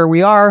distance from where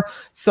we are.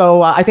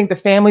 So I think the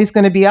family's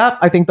going to be up.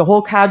 I think the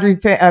whole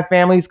Kadri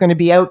family is going to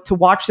be out to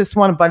watch this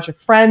one, a bunch of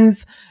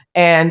friends.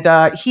 And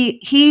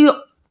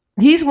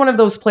he's one of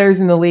those players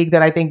in the league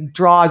that I think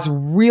draws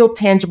real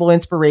tangible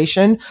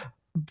inspiration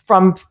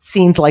from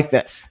scenes like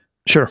this.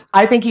 Sure.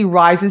 I think he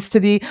rises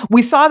to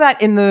we saw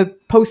that in the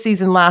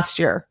postseason last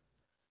year.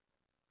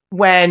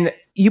 When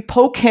you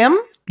poke him,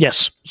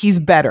 yes, he's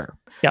better.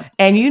 Yeah.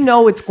 And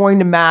it's going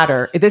to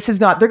matter. They're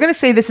going to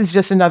say this is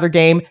just another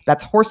game.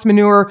 That's horse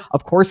manure.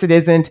 Of course it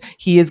isn't.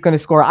 He is going to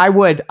score. I'm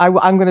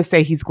going to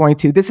say he's going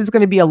to. This is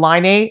going to be a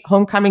line A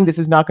homecoming. This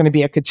is not going to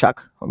be a Tkachuk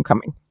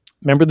homecoming.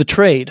 Remember the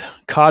trade.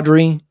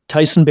 Kadri,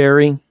 Tyson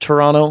Barrie,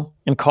 Toronto,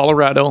 and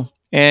Colorado.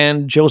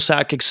 And Joe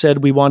Sakic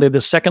said we wanted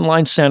a second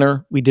line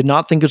center. We did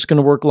not think it's going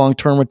to work long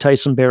term with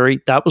Tyson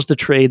Barrie. That was the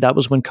trade. That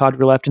was when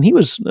Kadri left. And he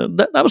was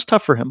that was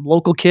tough for him.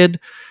 Local kid.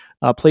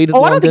 Played in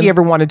London. I don't think he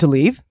ever wanted to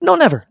leave. No,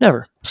 never.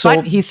 So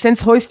but he's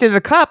since hoisted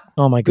a cup.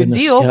 Oh my goodness.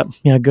 Good deal.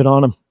 Yeah, good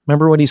on him.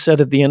 Remember what he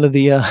said at the end of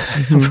the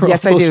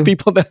yes, I do.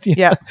 People that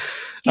yeah.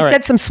 He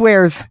said some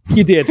swears.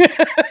 He did.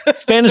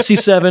 Fantasy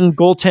 7,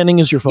 goaltending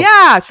is your focus.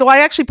 Yeah. So I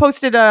actually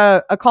posted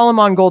a column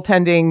on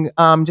goaltending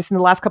just in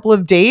the last couple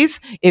of days.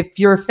 If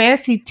your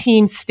fantasy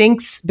team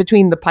stinks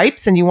between the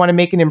pipes and you want to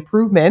make an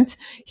improvement,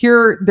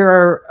 there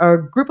are a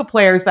group of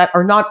players that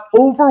are not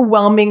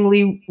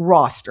overwhelmingly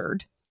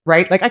rostered.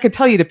 Right? Like I could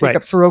tell you to pick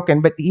up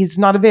Sorokin, but he's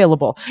not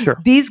available. Sure.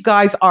 These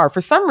guys are. For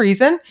some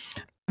reason,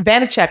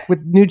 Vanacek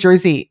with New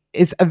Jersey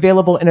is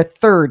available in a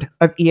third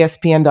of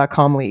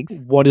ESPN.com leagues.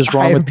 What is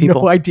wrong with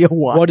people? I have no idea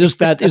why. What is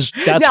that?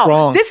 That's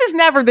wrong. This is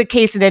never the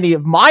case in any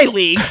of my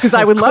leagues because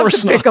I would love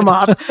to pick him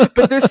up.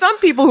 But there's some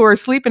people who are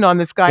sleeping on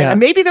this guy. And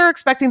maybe they're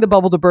expecting the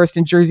bubble to burst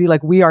in Jersey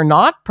like we are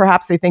not.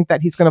 Perhaps they think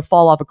that he's going to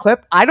fall off a cliff.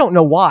 I don't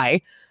know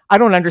why. I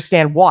don't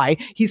understand why.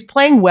 He's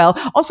playing well.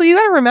 Also, you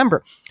got to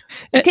remember,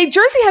 okay,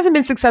 Jersey hasn't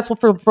been successful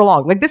for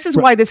long. Like, this is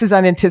why this is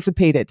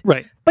unanticipated.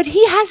 Right. But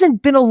he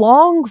hasn't been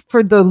along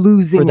for the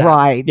losing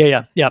ride.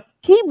 Yeah.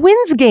 He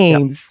wins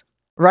games,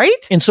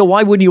 right? And so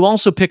why would you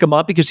also pick him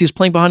up? Because he's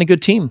playing behind a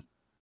good team.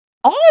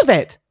 All of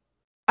it.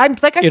 I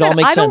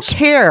don't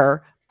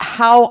care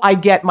how I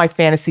get my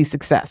fantasy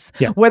success.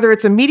 Yeah. Whether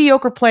it's a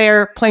mediocre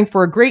player playing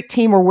for a great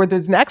team or whether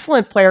it's an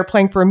excellent player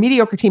playing for a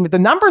mediocre team, if the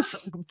numbers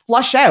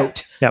flush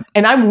out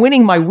and I'm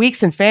winning my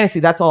weeks in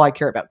fantasy, that's all I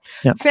care about.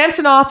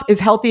 Samsonov is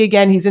healthy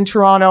again. He's in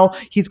Toronto.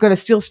 He's going to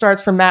steal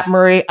starts from Matt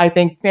Murray. I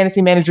think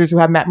fantasy managers who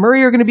have Matt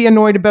Murray are going to be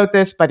annoyed about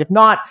this, but if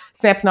not,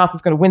 Samsonov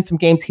is going to win some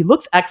games. He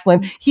looks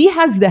excellent. He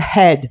has the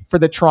head for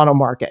the Toronto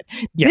market.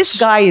 Yes. This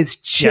guy is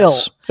chill.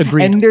 Yes.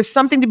 Agreed. And there's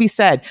something to be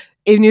said.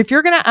 And if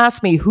you're going to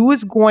ask me who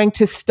is going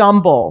to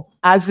stumble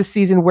as the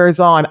season wears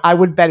on, I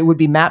would bet it would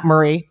be Matt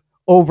Murray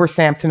over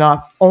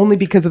Samsonov, only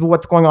because of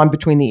what's going on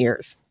between the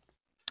ears.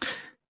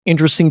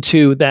 Interesting,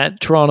 too,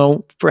 that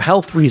Toronto, for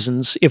health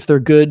reasons, if they're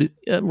good,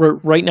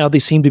 right now they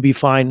seem to be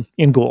fine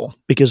in goal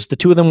because the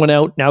two of them went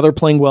out. Now they're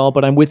playing well,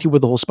 but I'm with you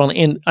with the whole spell.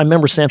 And I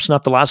remember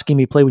Samsonov, the last game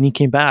he played when he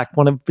came back,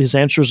 one of his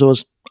answers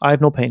was, I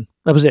have no pain.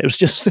 That was it. It was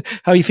just,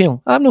 how are you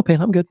feeling? I have no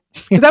pain. I'm good.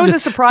 That was a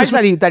surprise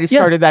that he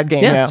started that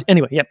game. Yeah.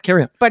 Anyway,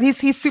 carry on. But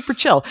he's super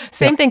chill.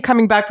 Same thing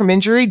coming back from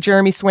injury.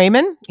 Jeremy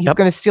Swayman, he's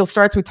going to steal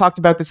starts. We talked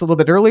about this a little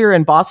bit earlier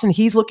in Boston.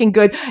 He's looking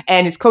good.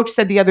 And his coach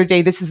said the other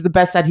day, this is the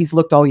best that he's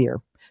looked all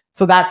year.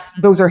 So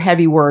those are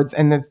heavy words,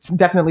 and it's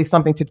definitely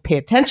something to pay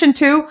attention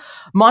to.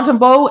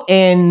 Montembeault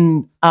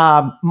in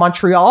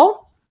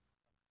Montreal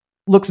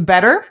looks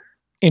better.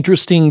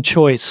 Interesting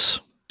choice.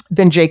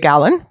 Than Jake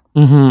Allen.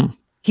 Mm-hmm.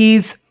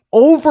 He's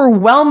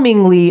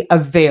overwhelmingly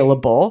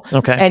available.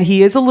 Okay. And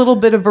he is a little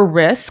bit of a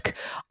risk.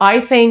 I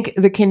think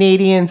the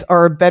Canadians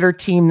are a better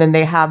team than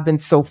they have been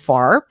so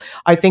far.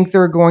 I think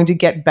they're going to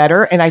get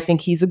better, and I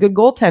think he's a good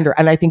goaltender,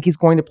 and I think he's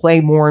going to play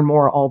more and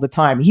more all the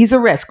time. He's a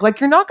risk. Like,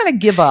 you're not going to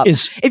give up.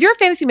 If you're a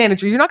fantasy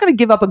manager, you're not going to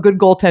give up a good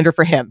goaltender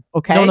for him,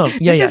 okay? No.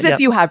 If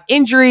you have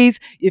injuries,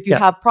 if you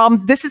have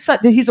problems.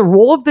 He's a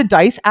roll of the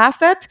dice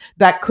asset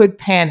that could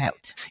pan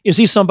out. Is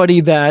he somebody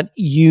that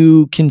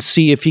you can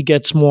see if he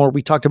gets more,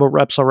 we talked about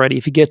reps already,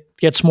 if he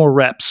gets more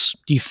reps,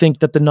 do you think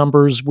that the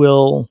numbers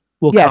will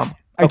come? Yes,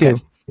 I do.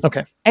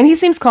 Okay. And he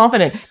seems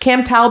confident.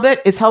 Cam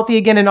Talbot is healthy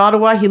again in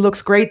Ottawa. He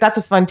looks great. That's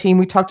a fun team.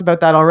 We talked about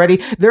that already.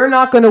 They're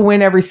not going to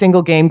win every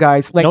single game,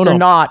 guys. They're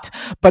not.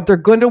 But they're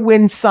going to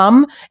win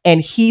some,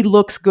 and he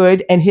looks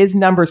good. And his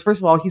numbers,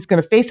 first of all, he's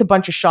going to face a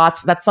bunch of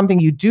shots. That's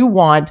something you do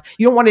want.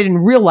 You don't want it in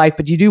real life,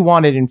 but you do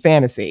want it in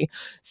fantasy.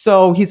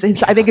 So I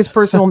think his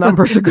personal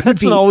numbers are going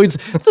to be...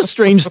 It's a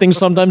strange thing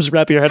sometimes to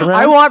wrap your head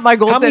around. I want my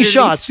goaltender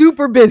to be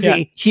super busy.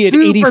 Yeah, he had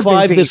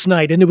 85 this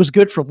night, and it was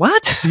good for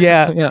what?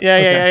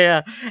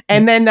 Yeah.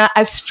 And then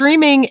as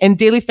streaming and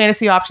daily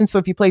fantasy options, so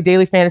if you play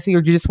daily fantasy or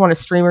you just want a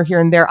streamer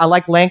here and there, I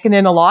like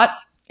Lankinen a lot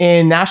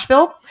in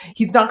Nashville.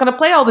 He's not going to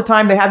play all the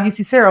time. They have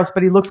UC Saros,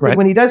 but he looks good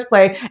when he does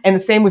play. And the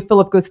same with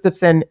Philip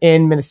Gustafsson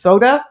in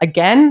Minnesota.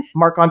 Again,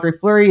 Marc-Andre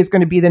Fleury is going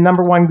to be the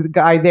number one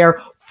guy there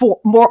for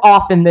more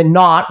often than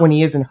not when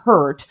he isn't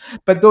hurt.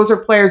 But those are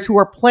players who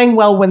are playing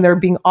well when they're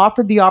being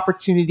offered the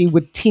opportunity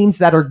with teams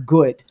that are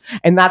good.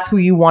 And that's who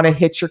you want to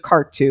hitch your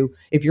cart to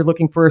if you're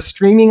looking for a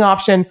streaming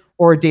option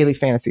or a daily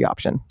fantasy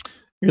option.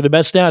 You're the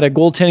best at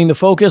Goaltending the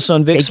Focus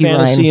on Vic's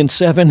Fantasy in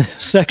 7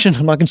 section.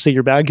 I'm not going to say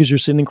you're bad because you're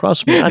sitting across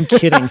from me. I'm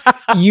kidding.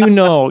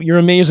 You're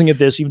amazing at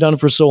this. You've done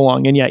it for so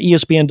long. And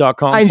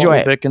ESPN.com. I enjoy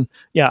it. Vic, and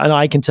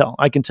I can tell.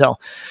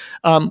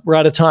 We're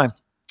out of time.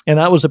 And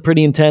that was a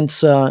pretty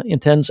intense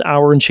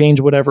hour and change,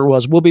 whatever it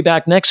was. We'll be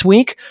back next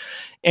week.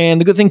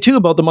 And the good thing, too,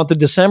 about the month of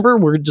December,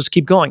 we're just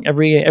keep going.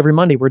 Every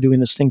Monday we're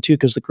doing this thing, too,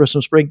 because the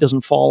Christmas break doesn't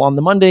fall on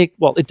the Monday.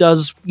 Well, it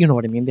does. You know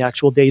what I mean? The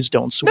actual days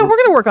don't. So we're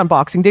going to work on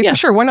Boxing Day for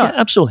sure. Why not?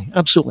 Yeah,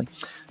 absolutely.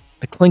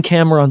 The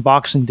Klinkhammer on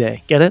Boxing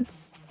Day. Get it?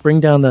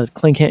 Bring down the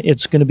Klinkhammer.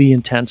 It's going to be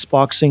intense.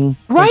 Boxing.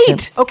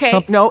 Right. Okay.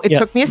 It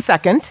took me a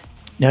second.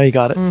 Now you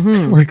got it.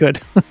 Mm-hmm. We're good.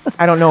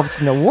 I don't know if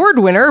it's an award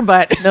winner,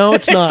 but... No,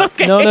 it's not.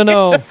 Okay.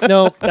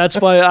 No. That's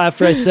why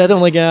after I said it,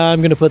 I'm like, I'm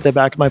going to put that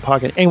back in my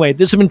pocket. Anyway,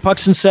 this has been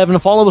Pucks and 7.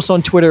 Follow us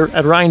on Twitter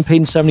at Ryan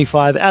Paton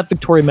 75, at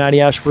Victoria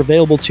Matiash. We're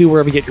available too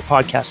wherever you get your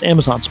podcasts.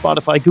 Amazon,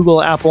 Spotify,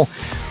 Google, Apple,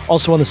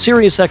 Also on the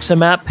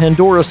SiriusXM app,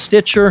 Pandora,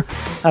 Stitcher.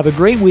 Have a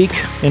great week,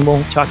 and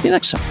we'll talk to you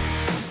next time.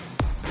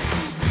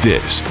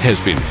 This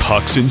has been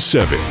Pucks in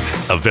 7,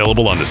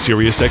 available on the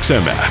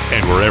SiriusXM app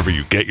and wherever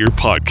you get your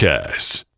podcasts.